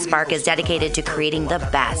 Spark is dedicated to creating the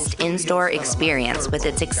best in-store experience with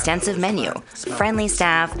its extensive menu, friendly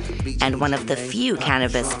staff, and one of the few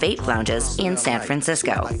cannabis vape lounges in San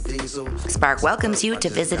Francisco. Spark welcomes you to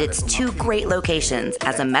visit its 2 great locations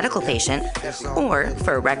as a medical patient or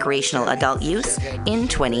for recreational adult use in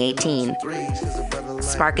 2018.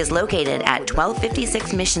 Spark is located at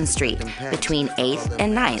 1256 Mission Street between 8th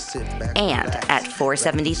and 9th and at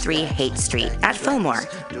 473 Haight Street at Fillmore.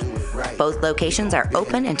 Both locations are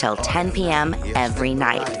open until 10 p.m. every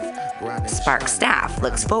night. Spark staff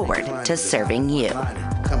looks forward to serving you.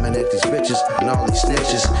 Coming at these bitches and all these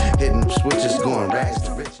snitches, hitting switches, going rags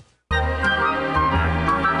to riches.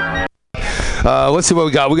 Let's see what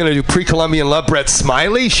we got. We're going to do pre-Columbian love. Brett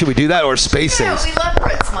Smiley. Should we do that, or Space Age? Yeah, we love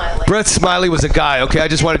Brett Smiley. Brett Smiley was a guy. Okay, I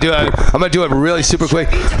just want to do it. I'm going to do it really super quick.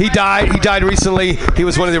 He died recently. He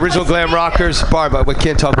was one of the original glam rockers. Barb, we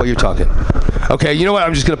can't talk while you're talking. Okay, you know what?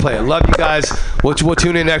 I'm just going to play it. Love you guys. We'll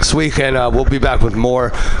tune in next week, and we'll be back with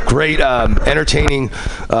more great, entertaining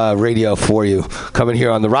radio for you. Coming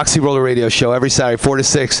here on the Roxy Roller Radio Show every Saturday, 4 to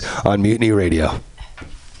 6 on Mutiny Radio.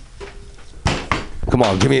 Come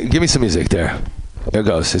on, give me some music there. There it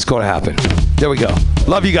goes. It's going to happen. There we go.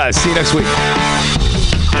 Love you guys. See you next week. I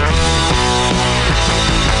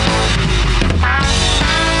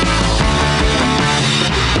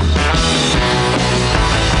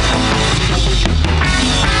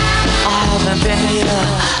haven't been here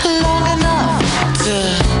long enough to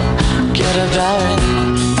get a bearing.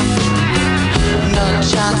 No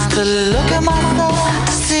chance to look at myself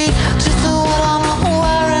to see just what I'm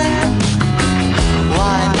wearing.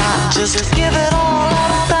 Why not just give it all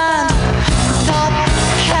up and stop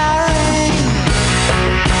caring?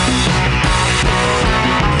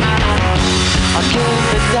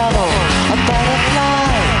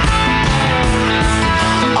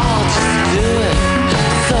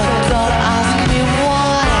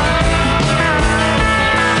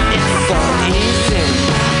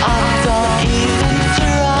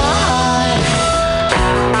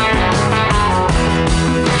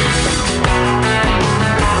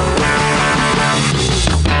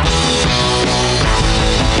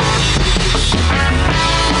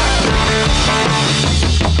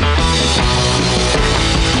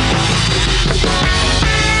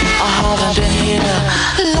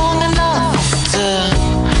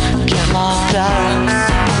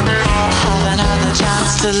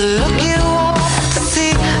 look you up to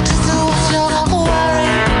see just what you're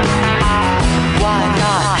wearing. Why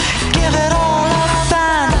not give it all up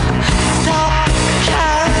and stop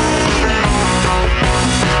caring?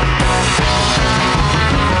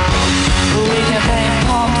 We can paint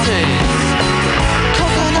palm trees,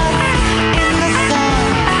 coconuts in the sun,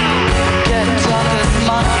 get drunk as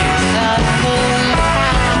monkeys and fool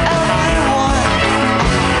everyone.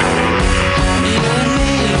 You and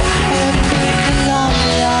me, we'll be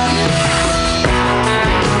Colombian.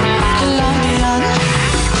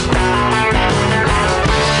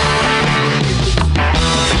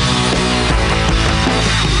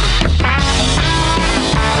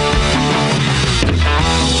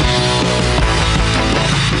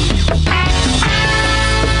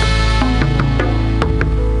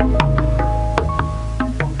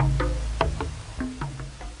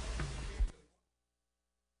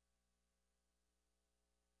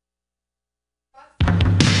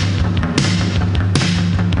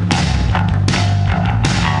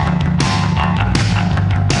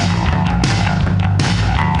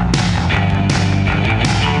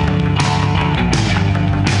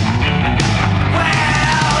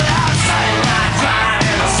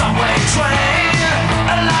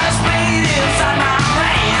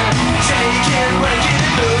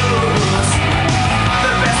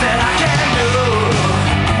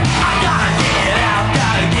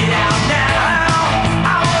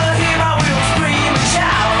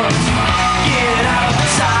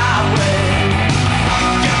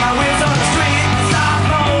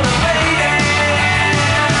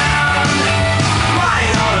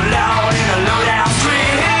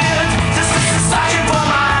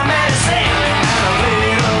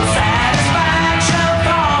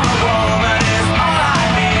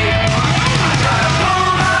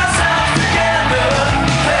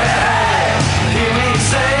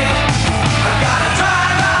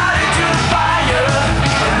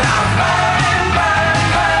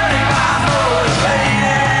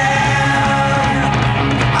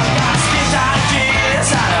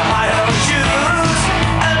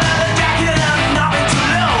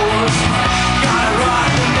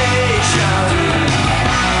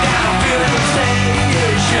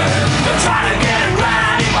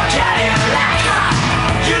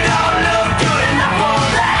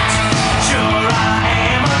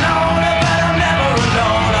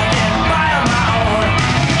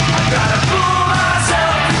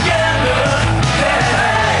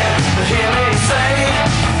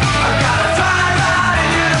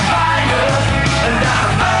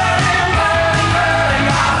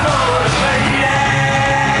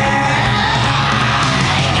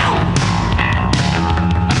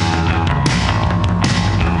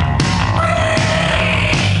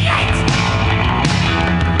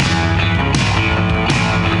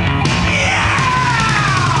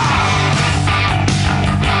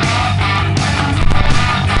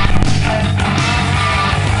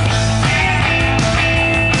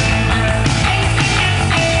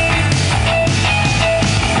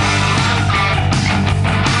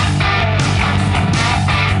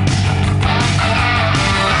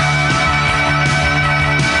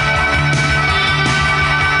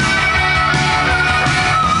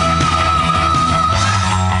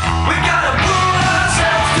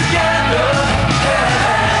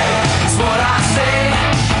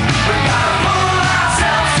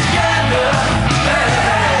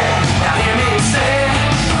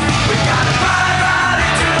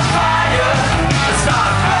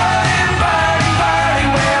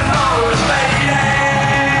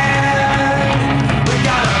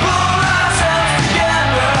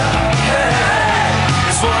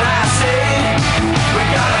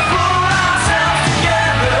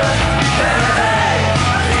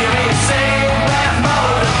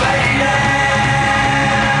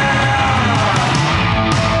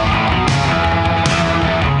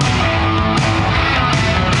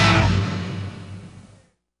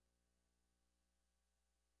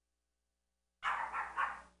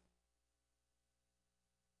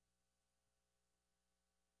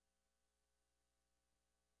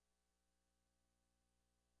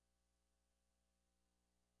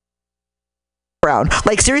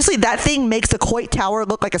 Like, seriously, that thing makes the Coit Tower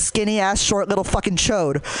look like a skinny-ass, short little fucking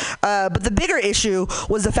chode. But the bigger issue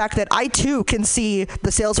was the fact that I, too, can see the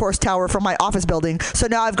Salesforce Tower from my office building, so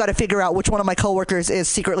now I've got to figure out which one of my coworkers is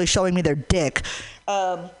secretly showing me their dick.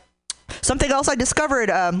 Something else I discovered,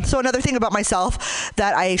 so another thing about myself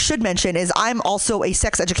that I should mention is I'm also a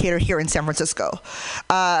sex educator here in San Francisco.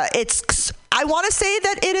 I want to say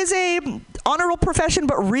that it is a honorable profession,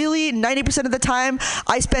 but really 90% of the time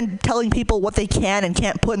I spend telling people what they can and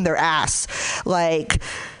can't put in their ass. Like,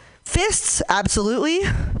 Fists, absolutely.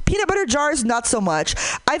 Peanut butter jars, not so much.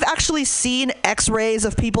 I've actually seen x-rays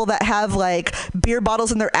of people that have like beer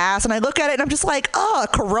bottles in their ass, and I look at it and I'm just like, oh,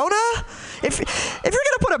 Corona? If you're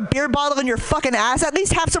gonna put a beer bottle in your fucking ass, at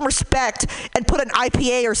least have some respect and put an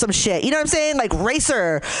IPA or some shit. You know what I'm saying? Like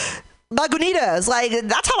Racer, Lagunitas. Like,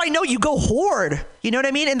 that's how I know you go horde. You know what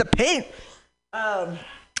I mean? In the paint.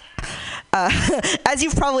 As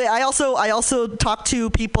you've probably, I also talk to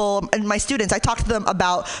people and my students. I talk to them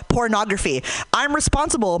about pornography. I'm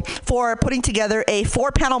responsible for putting together a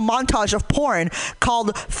 4-panel montage of porn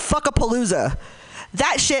called Fuckapalooza.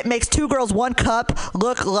 That shit makes 2 Girls 1 Cup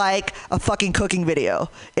look like a fucking cooking video.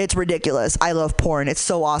 It's ridiculous. I love porn. It's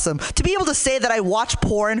so awesome. To be able to say that I watch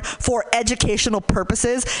porn for educational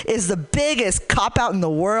purposes is the biggest cop-out in the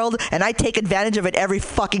world, and I take advantage of it every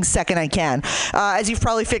fucking second I can. As you've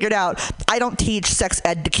probably figured out, I don't teach sex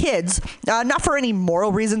ed to kids, not for any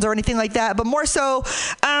moral reasons or anything like that, but more so,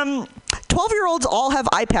 12-year-olds all have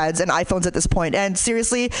iPads and iPhones at this point, and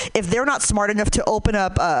seriously, if they're not smart enough to open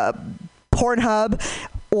up Pornhub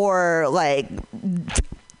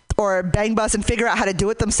or Bang Bus and figure out how to do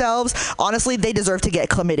it themselves, honestly, they deserve to get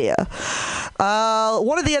chlamydia.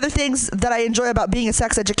 One of the other things that I enjoy about being a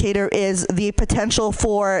sex educator is the potential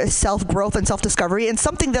for self-growth and self-discovery. And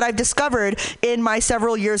something that I've discovered in my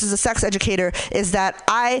several years as a sex educator is that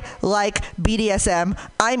I like BDSM.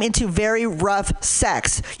 I'm into very rough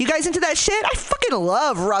sex. You guys into that shit? I fucking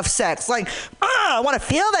love rough sex. Like, I want to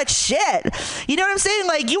feel that shit. You know what I'm saying?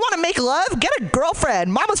 Like, you want to make love? Get a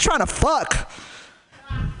girlfriend. Mama's trying to fuck.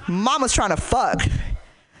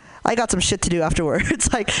 I got some shit to do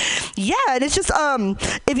afterwards. Like, yeah, and it's just,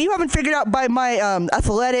 if you haven't figured out by my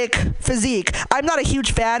athletic physique, I'm not a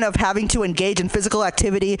huge fan of having to engage in physical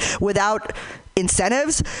activity without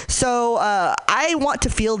incentives. So I want to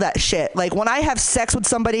feel that shit. Like, when I have sex with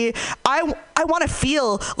somebody, I want to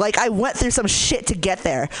feel like I went through some shit to get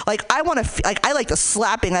there. Like, I want to like, I like the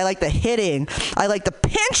slapping, I like the hitting, I like the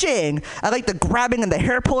pinching, I like the grabbing and the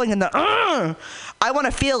hair pulling and the I want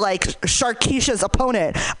to feel like Sharkeisha's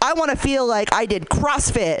opponent. I want to feel like I did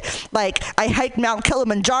CrossFit, like I hiked Mount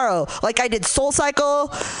Kilimanjaro, like I did Soul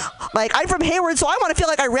Cycle. Like, I'm from Hayward, so I want to feel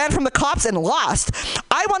like I ran from the cops and lost.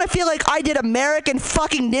 I want to feel like I did American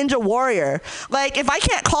fucking Ninja Warrior. Like, if I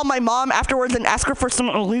can't call my mom afterwards and ask her for some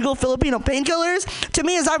illegal Filipino painkillers, to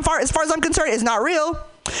me, as far as I'm concerned, is not real.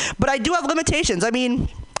 But I do have limitations. I mean,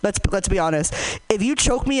 let's be honest. If you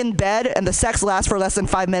choke me in bed and the sex lasts for less than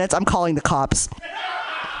 5 minutes, I'm calling the cops.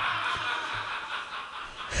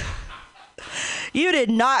 You did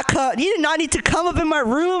not need to come up in my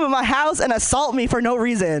room in my house and assault me for no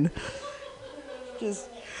reason. Just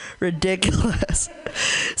ridiculous.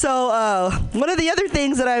 So one of the other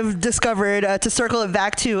things that I've discovered, to circle it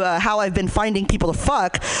back to how I've been finding people to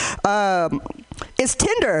fuck, is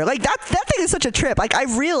Tinder. Like, that thing is such a trip. Like,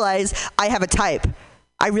 I've realized I have a type.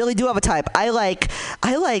 I really do have a type. I like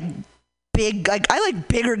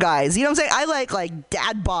bigger guys. You know what I'm saying? I like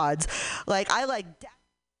dad bods. Like, I like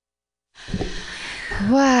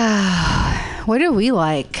Wow. What do we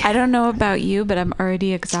like? I don't know about you, but I'm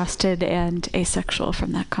already exhausted and asexual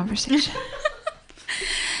from that conversation.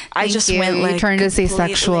 I just went like, you turned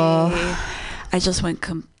asexual. I just went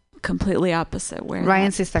completely opposite. Where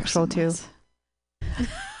Ryan's asexual too.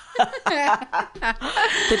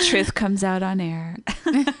 The truth comes out on air.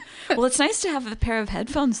 Well, it's nice to have a pair of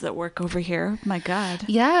headphones that work over here. My God.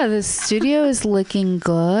 Yeah, the studio is looking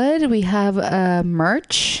good. We have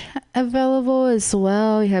merch available as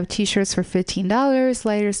well. We have t-shirts for $15,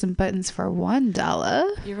 lighters and buttons for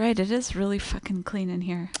 $1. You're right. It is really fucking clean in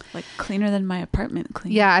here. Like, cleaner than my apartment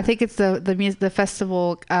clean. Yeah, I think it's the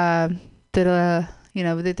festival did a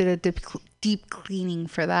deep cleaning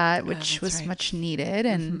for that, which was much needed,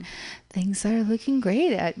 and things are looking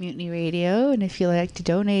great at Mutiny Radio. And if you like to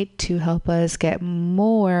donate to help us get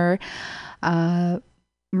more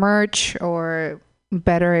merch or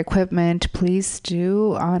better equipment, please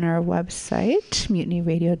do on our website,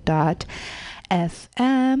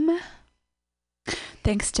 mutinyradio.fm.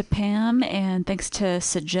 Thanks to Pam, and thanks to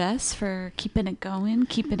Suggest for keeping it going,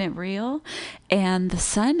 keeping it real. And the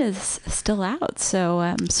sun is still out,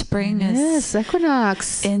 so spring is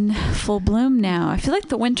equinox in full bloom now. I feel like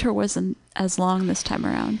the winter wasn't as long this time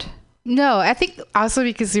around. No, I think also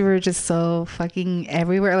because we were just so fucking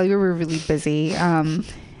everywhere. Like, we were really busy, and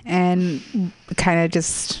kind of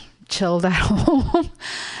just chilled at home.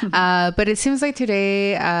 But it seems like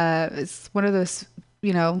today it's one of those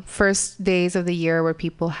first days of the year where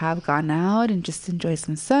people have gone out and just enjoy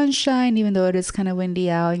some sunshine, even though it is kind of windy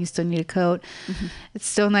out and you still need a coat. It's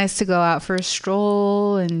still nice to go out for a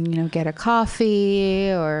stroll and, get a coffee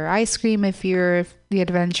or ice cream if you're the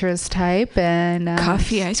adventurous type. And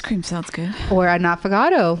coffee, ice cream sounds good. Or an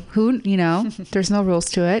affogato. There's no rules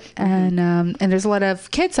to it. And there's a lot of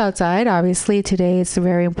kids outside. Obviously, today it's a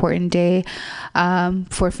very important day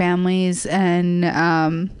for families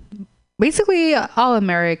and basically all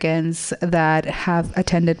Americans that have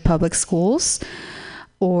attended public schools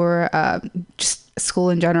or just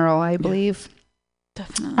school in general, I believe.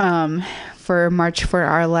 Definitely. For March for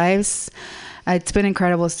Our Lives. It's been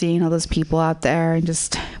incredible seeing all those people out there and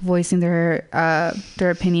just voicing their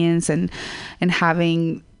opinions and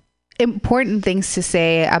having important things to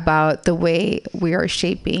say about the way we are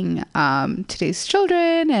shaping today's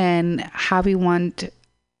children and how we want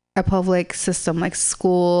a public system like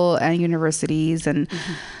school and universities and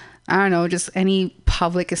I don't know, just any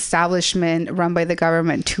public establishment run by the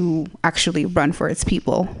government to actually run for its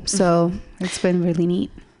people. So it's been really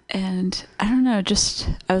neat. And I don't know,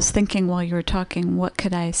 I was thinking while you were talking, what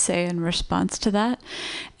could I say in response to that?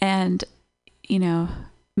 And,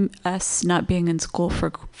 us not being in school for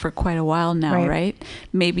quite a while now, right?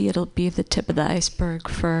 Maybe it'll be the tip of the iceberg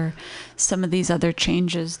for some of these other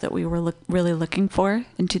changes that we were really looking for.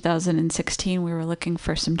 In 2016, we were looking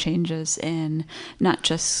for some changes in not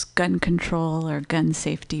just gun control or gun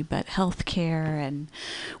safety, but healthcare and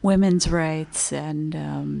women's rights and,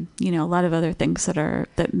 a lot of other things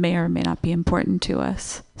that may or may not be important to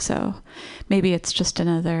us. So maybe it's just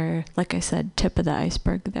another, like I said, tip of the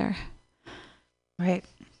iceberg there. Right.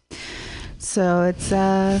 So it's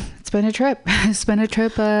been a trip. It's been a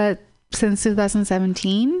trip since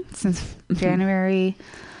 2017, since January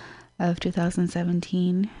of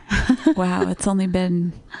 2017. Wow, it's only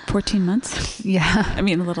been 14 months. Yeah. I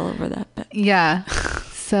mean, a little over that, but yeah.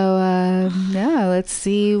 So let's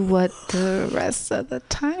see what the rest of the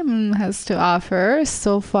time has to offer.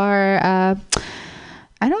 So far, I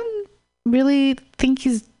don't really think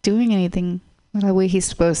he's doing anything the way he's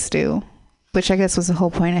supposed to. Which I guess was the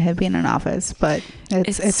whole point of him being in office, but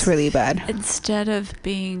it's really bad. Instead of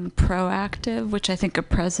being proactive, which I think a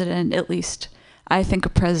president, at least I think a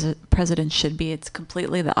president should be, it's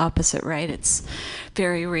completely the opposite, right? It's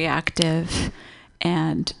very reactive,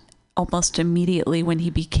 and almost immediately when he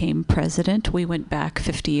became president, we went back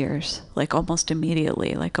 50 years, like almost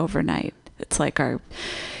immediately, like overnight. It's like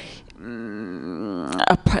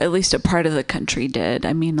at least a part of the country did.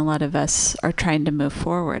 I mean, a lot of us are trying to move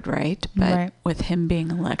forward, right? But with him being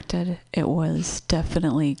elected, it was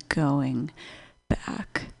definitely going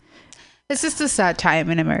back. It's just a sad time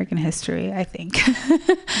in American history, I think.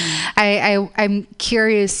 I'm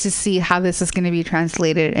curious to see how this is going to be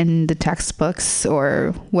translated in the textbooks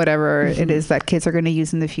or whatever it is that kids are going to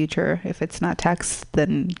use in the future. If it's not text,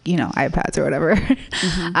 then, iPads or whatever.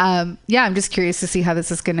 I'm just curious to see how this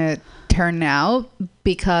is going to turn out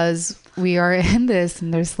because we are in this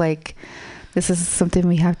and there's this is something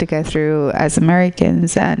we have to get through as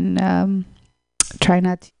Americans and try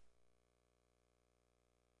not to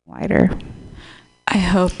wider. I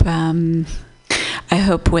hope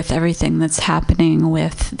with everything that's happening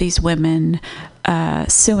with these women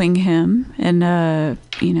suing him in a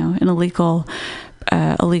legal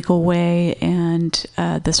way and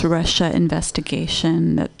this Russia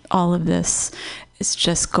investigation, that all of this is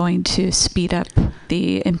just going to speed up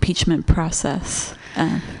the impeachment process.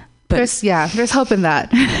 But there's hope in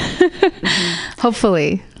that.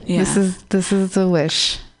 Hopefully. Yeah. This is a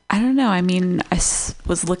wish. I don't know. I mean, I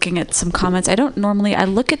was looking at some comments. I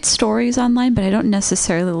look at stories online, but I don't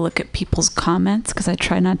necessarily look at people's comments because I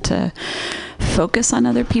try not to focus on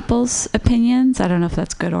other people's opinions. I don't know if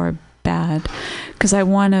that's good or bad because I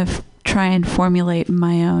want to try and formulate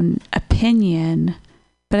my own opinion,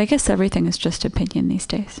 but I guess everything is just opinion these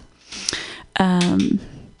days.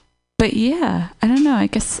 But yeah, I don't know. I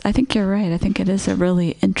think you're right. I think it is a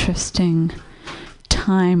really interesting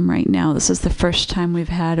time right now. This is the first time we've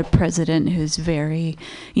had a president who's very,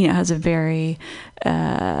 has a very,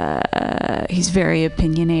 he's very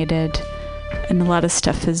opinionated, and a lot of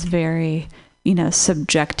stuff is very,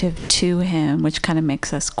 subjective to him, which kind of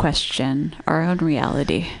makes us question our own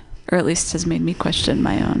reality, or at least has made me question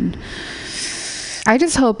my own. I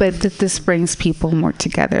just hope that this brings people more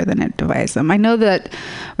together than it divides them. I know that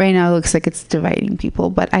right now it looks like it's dividing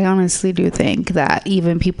people, but I honestly do think that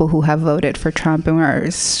even people who have voted for Trump and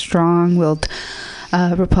are strong-willed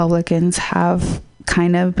Republicans have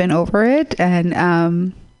kind of been over it.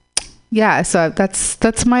 And so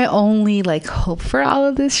that's my only hope for all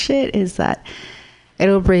of this shit is that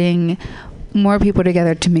it'll bring more people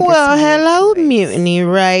together to make. Well, hello, Mutiny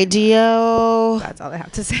Radio. That's all I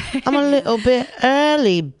have to say. I'm a little bit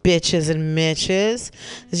early, bitches and mitches.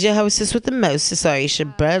 This is your hostess with the mostest,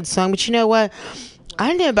 Aisha Bird song. But you know what? I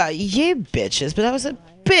don't know about you, bitches, but that was a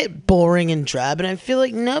bit boring and drab, and I feel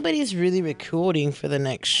like nobody's really recording for the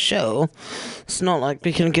next show. It's not like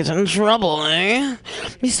we can get in trouble, eh?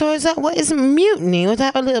 Besides that, what is mutiny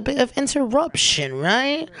without a little bit of interruption,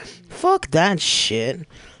 right? Fuck that shit.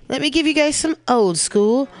 Let me give you guys some old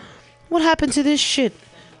school. What happened to this shit?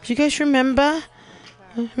 Do you guys remember?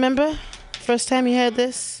 Remember? First time you heard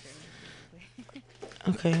this?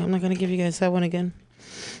 Okay, I'm not gonna give you guys that one again.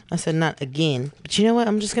 I said not again. But you know what?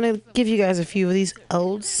 I'm just going to give you guys a few of these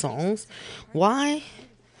old songs. Why?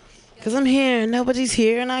 Because I'm here and nobody's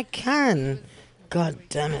here and I can. God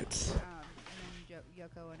damn it.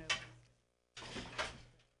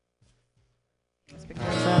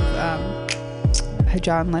 Because of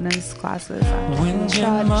John Lennon's classes. When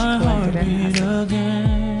can my heart beat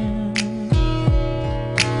again?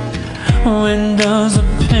 When does the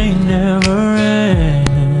pain never end?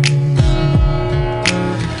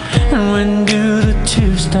 And when do the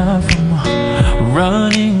tears stop from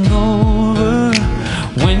running over?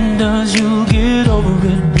 When does you get over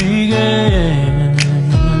it begin?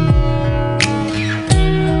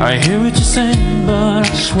 I hear what you're saying, but I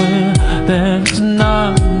swear that it's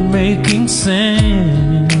not making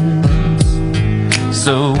sense.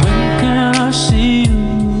 So when can I see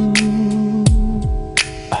you?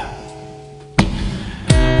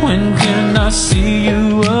 When can I see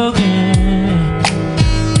you again?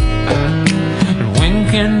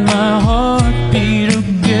 Can my heart beat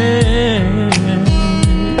again?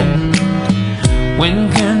 When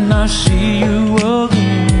can I see you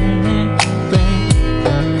again?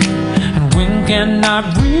 And when can I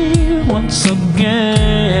breathe once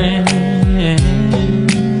again?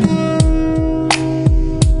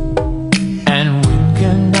 And when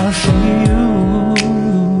can I see you?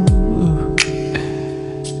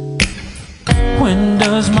 When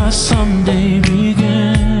does my someday begin?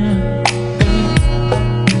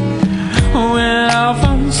 When I'll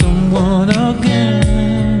find someone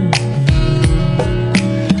again.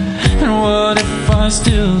 And what if I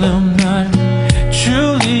still am not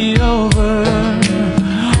truly over?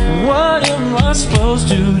 What am I supposed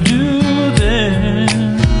to do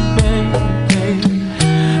then, baby?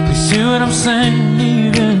 You see what I'm saying?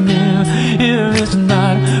 Even if it's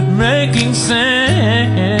not making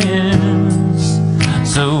sense.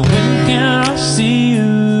 So when can I see you?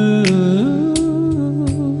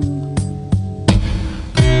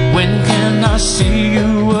 I see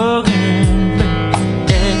you again,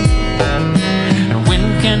 and when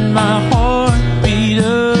can my heart beat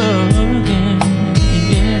again?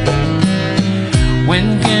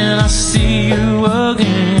 When can I see you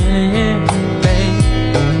again, babe?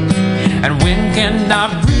 And when can I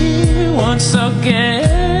breathe once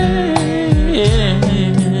again?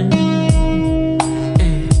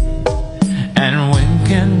 And when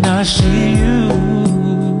can I see you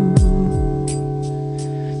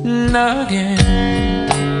again?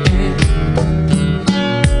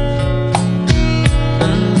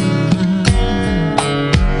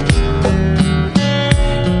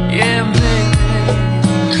 Yeah, baby,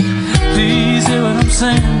 please hear what I'm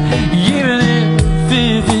saying. Even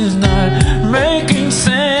if it's not making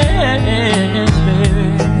sense,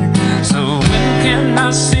 baby. So when can I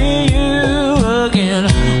see you again?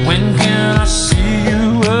 When can I see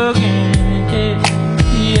you again?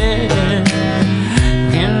 Yeah.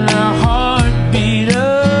 Can our heart beat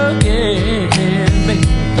again, baby?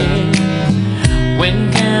 When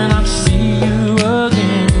can I see you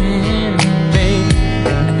again, baby?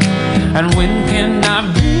 And when can I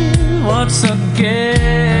breathe once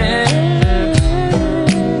again?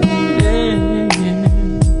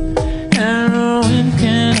 And when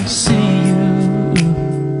can I see you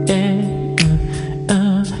again?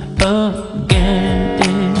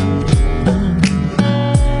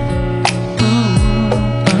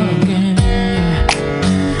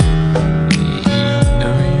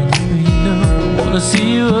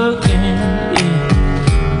 See you again,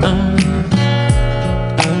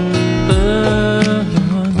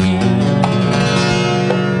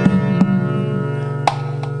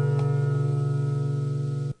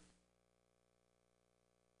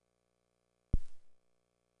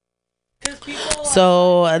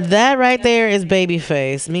 So that right there is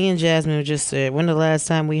Babyface. Me and Jasmine just said, when the last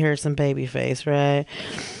time we heard some Babyface, right?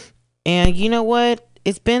 And you know what?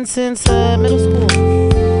 It's been since middle school.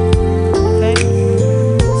 Okay?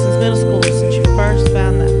 Since middle school, since you first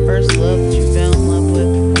found that first love that you fell in love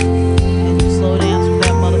with. And you slow dance with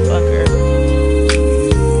that motherfucker.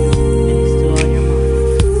 And he still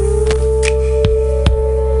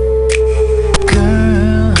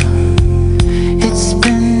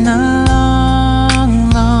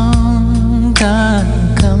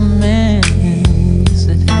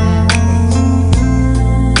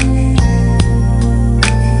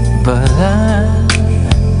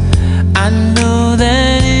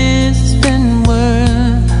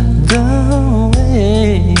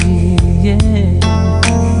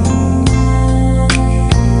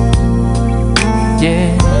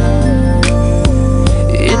yeah.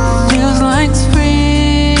 It feels like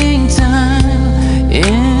springtime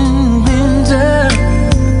in winter.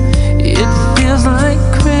 It feels like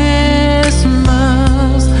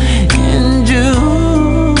Christmas in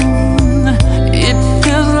June. It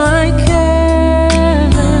feels like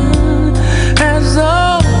heaven has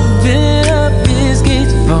opened up its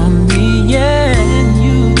gates for me and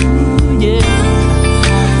you, yeah.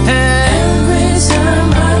 Every time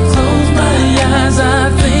I close my eyes, I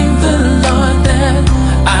thank the Lord that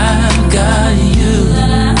I've got you,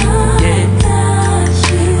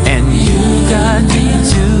 yeah. And you got me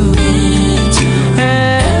too.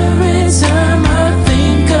 Every time I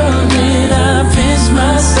think of it, I pinch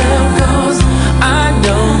myself, 'cause I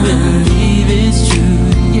don't believe it's true,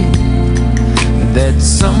 yeah, that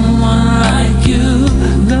someone like you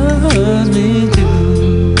loves me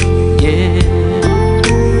too, yeah.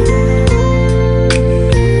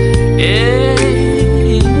 Yeah,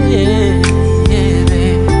 yeah, yeah,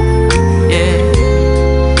 babe, yeah.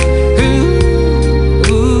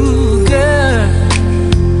 Ooh, girl,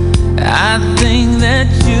 I think that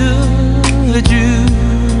you're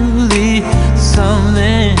truly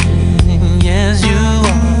something. Yes, you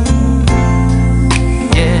are.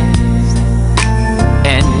 Yes,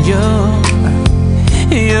 and you're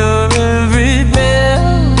every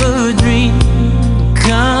bell dream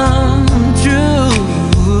come true.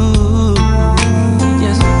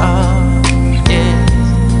 Yes, you are. Yes,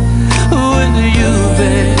 with you,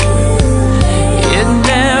 babe, it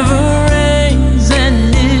never rains, and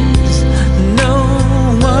it's no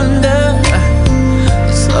wonder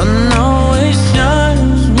the sun always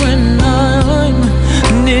shines when I'm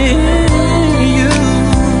near you.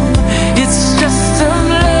 It's just a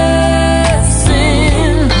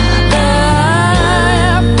blessing that I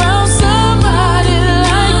found somebody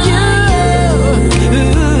like you.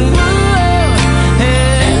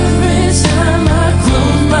 Every time I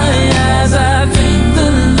close my eyes, I thank the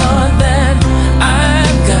Lord that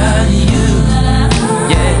I've got you,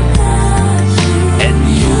 yeah. And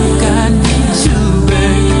you got me too,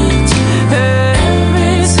 babe.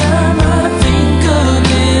 Every time I think of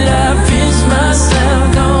it, I pinch myself,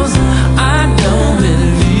 'cause I don't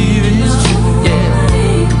believe it's true, yeah,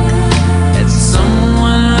 that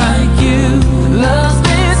someone like you loves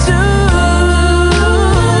me too.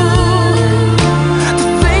 To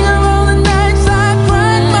think of all the nights I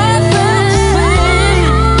cried myself to sleep,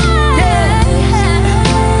 yeah.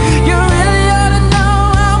 You really ought to know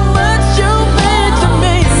how much you meant to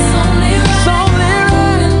me. It's only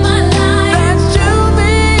right that you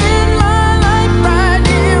be in my life right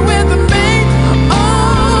here with me.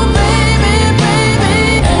 Oh, baby, baby,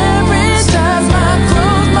 every time I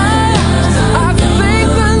close my eyes, I thank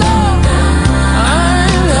the Lord I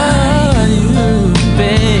love you,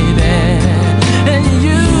 baby, and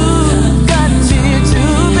you got me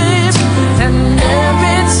too, babe. And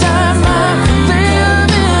every time I think of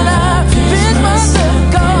it, I pinch myself,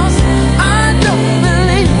 'cause I don't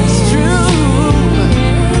believe it's true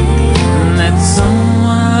that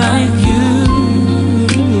someone like you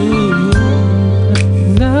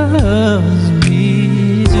loves me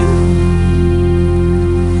too.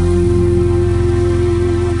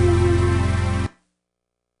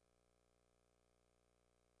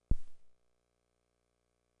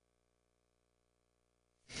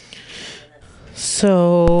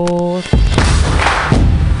 So,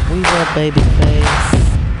 we love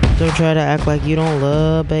Babyface. Don't try to act like you don't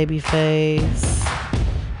love Babyface.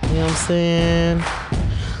 You know what I'm saying?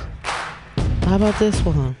 How about this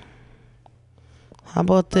one? How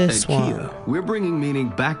about this At one? Kia, we're bringing meaning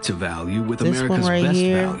back to value with This one America's right best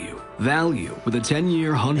here. value. Value with a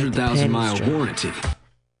 10-year, 100,000-mile strap. warranty.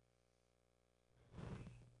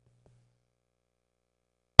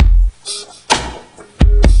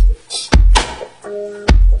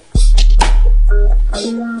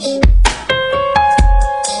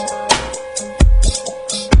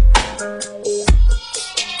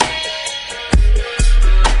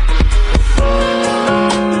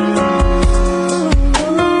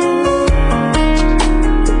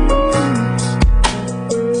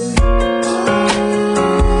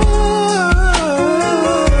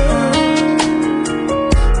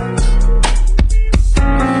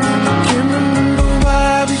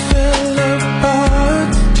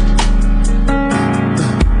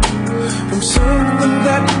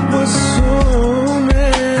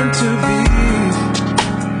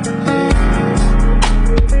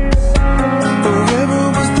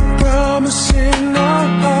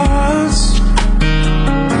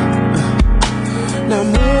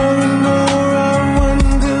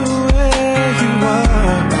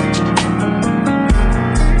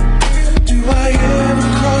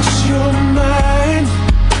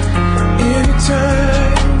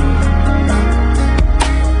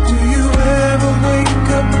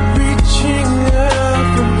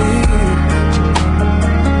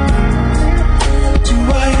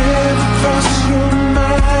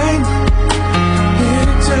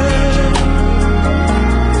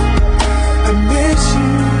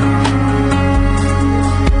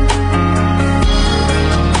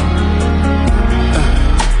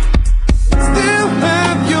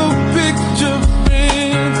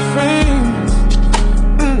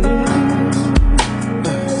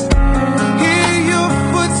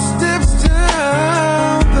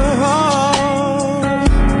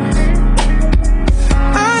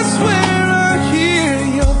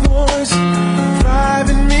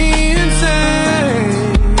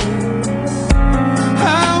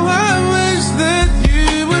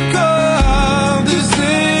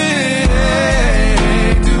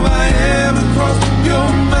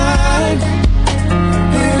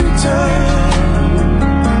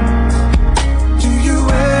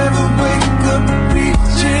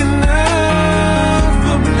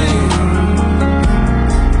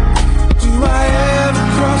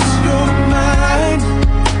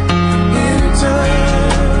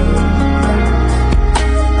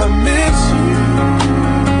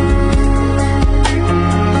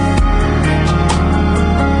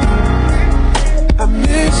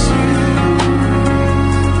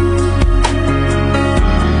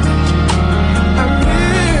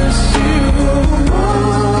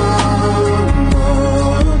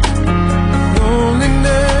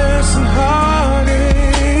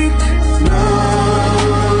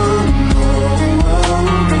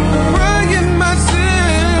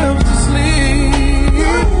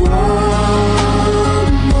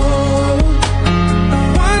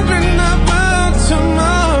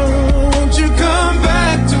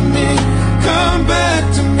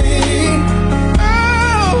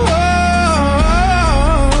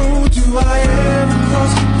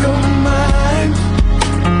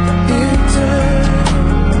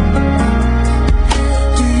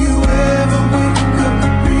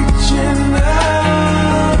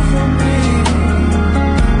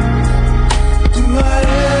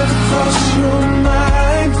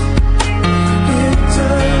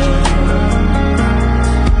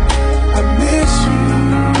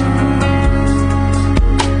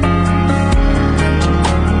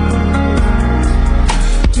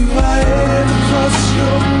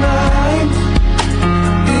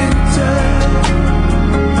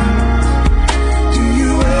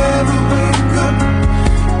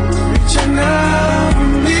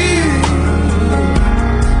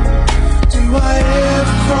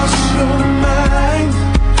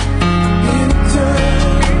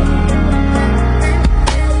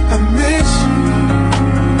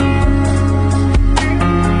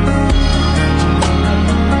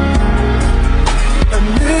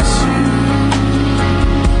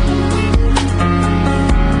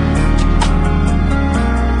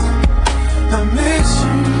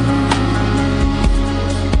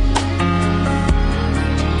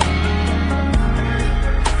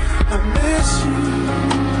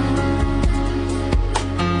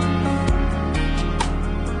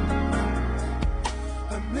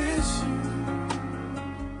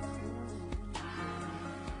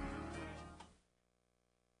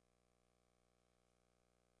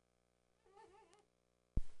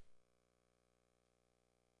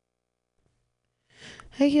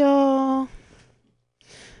 Hey, y'all.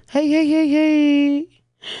 Hey.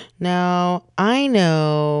 Now, I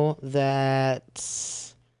know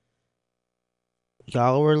that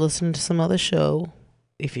y'all were listening to some other show,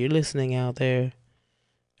 if you're listening out there,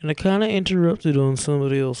 and I kind of interrupted on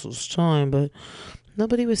somebody else's time, but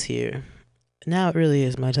nobody was here. Now it really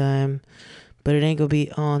is my time, but it ain't gonna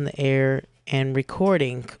be on the air and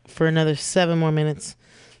recording for another 7 more minutes,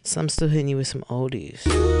 so I'm still hitting you with some oldies.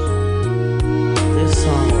 This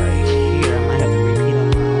song right here, I might have to repeat on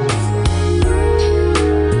my own song.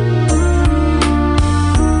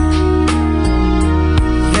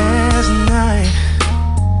 Last night,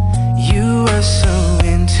 you were so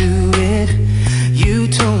into it. You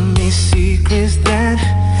told me secrets that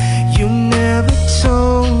you never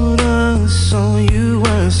told us. So you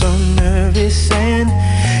were so nervous and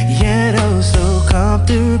yet oh so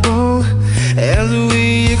comfortable as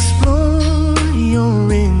we explore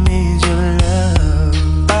your image of love.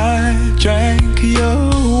 I drank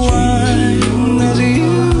your wine as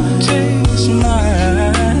you taste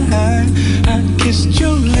mine. I kissed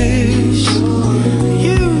your lips.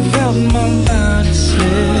 You felt my body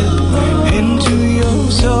slip into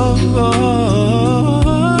your soul.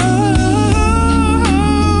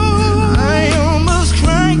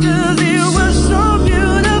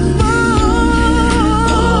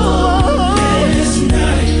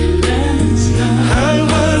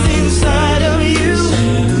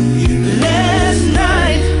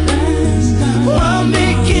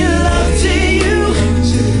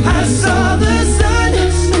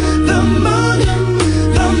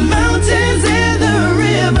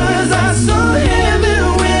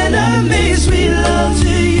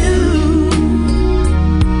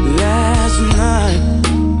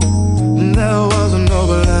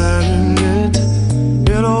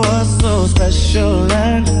 Special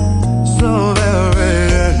and so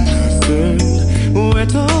very innocent,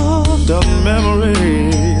 with all the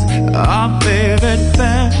memories, our favorite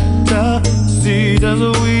fantasies as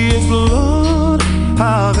we explored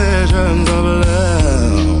our visions of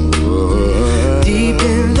love. Deep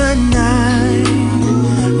in the night,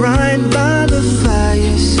 right by the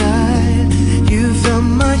fireside, you felt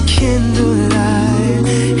my candlelight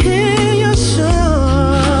in your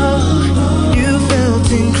soul. You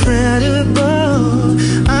felt incredible.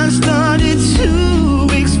 I started to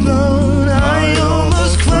explode. I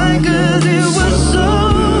almost cried 'cause it was so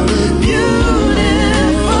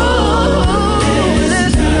beautiful.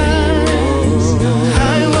 Last night, I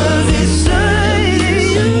was inside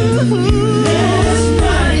you. Last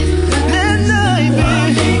night, baby,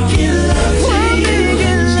 making love to you.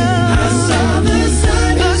 I saw the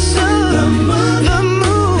sun, the moon, the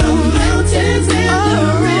mountains and the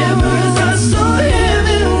rivers. I saw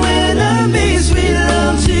heaven when I made sweet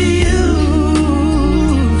love to you.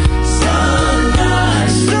 Sunlight,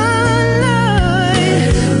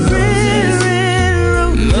 red roses.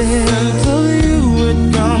 The scent of you, it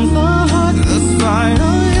calms the heart. The sight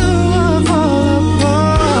of you, I fall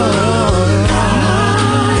apart.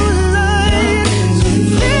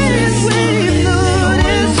 This way,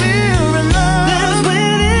 notice we're in love. That's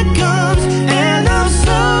when it comes, and I'm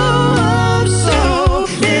so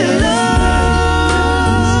in love.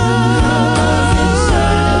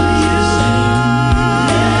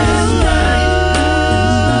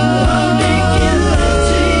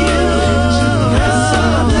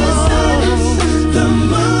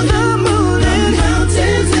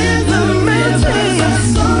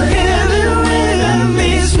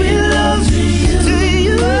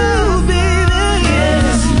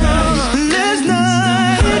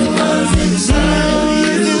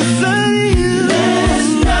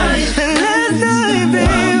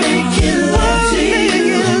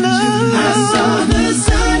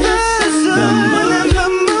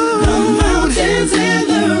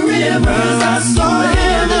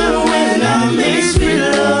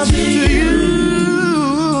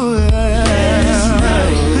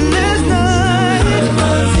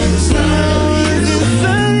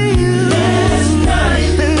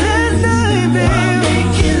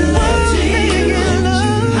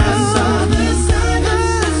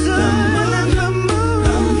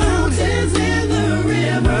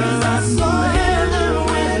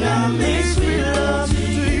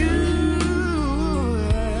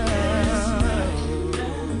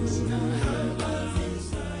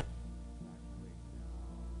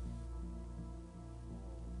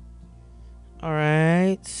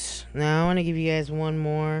 Alright, now I want to give you guys one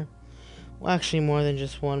more. Well, actually more than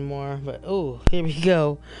just one more, but oh, here we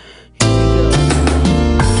go.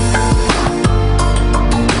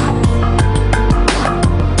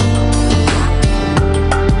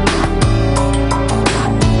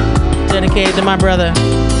 dedicated to my brother.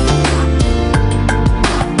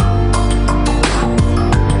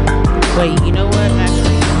 Wait, you know what?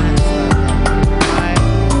 Actually,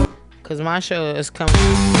 because my show is coming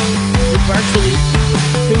virtually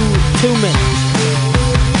 2 minutes.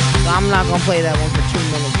 So I'm not gonna play that one for 2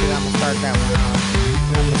 minutes because I'm gonna start that one off.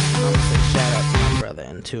 And I'm gonna say shout out to my brother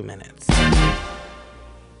in 2 minutes.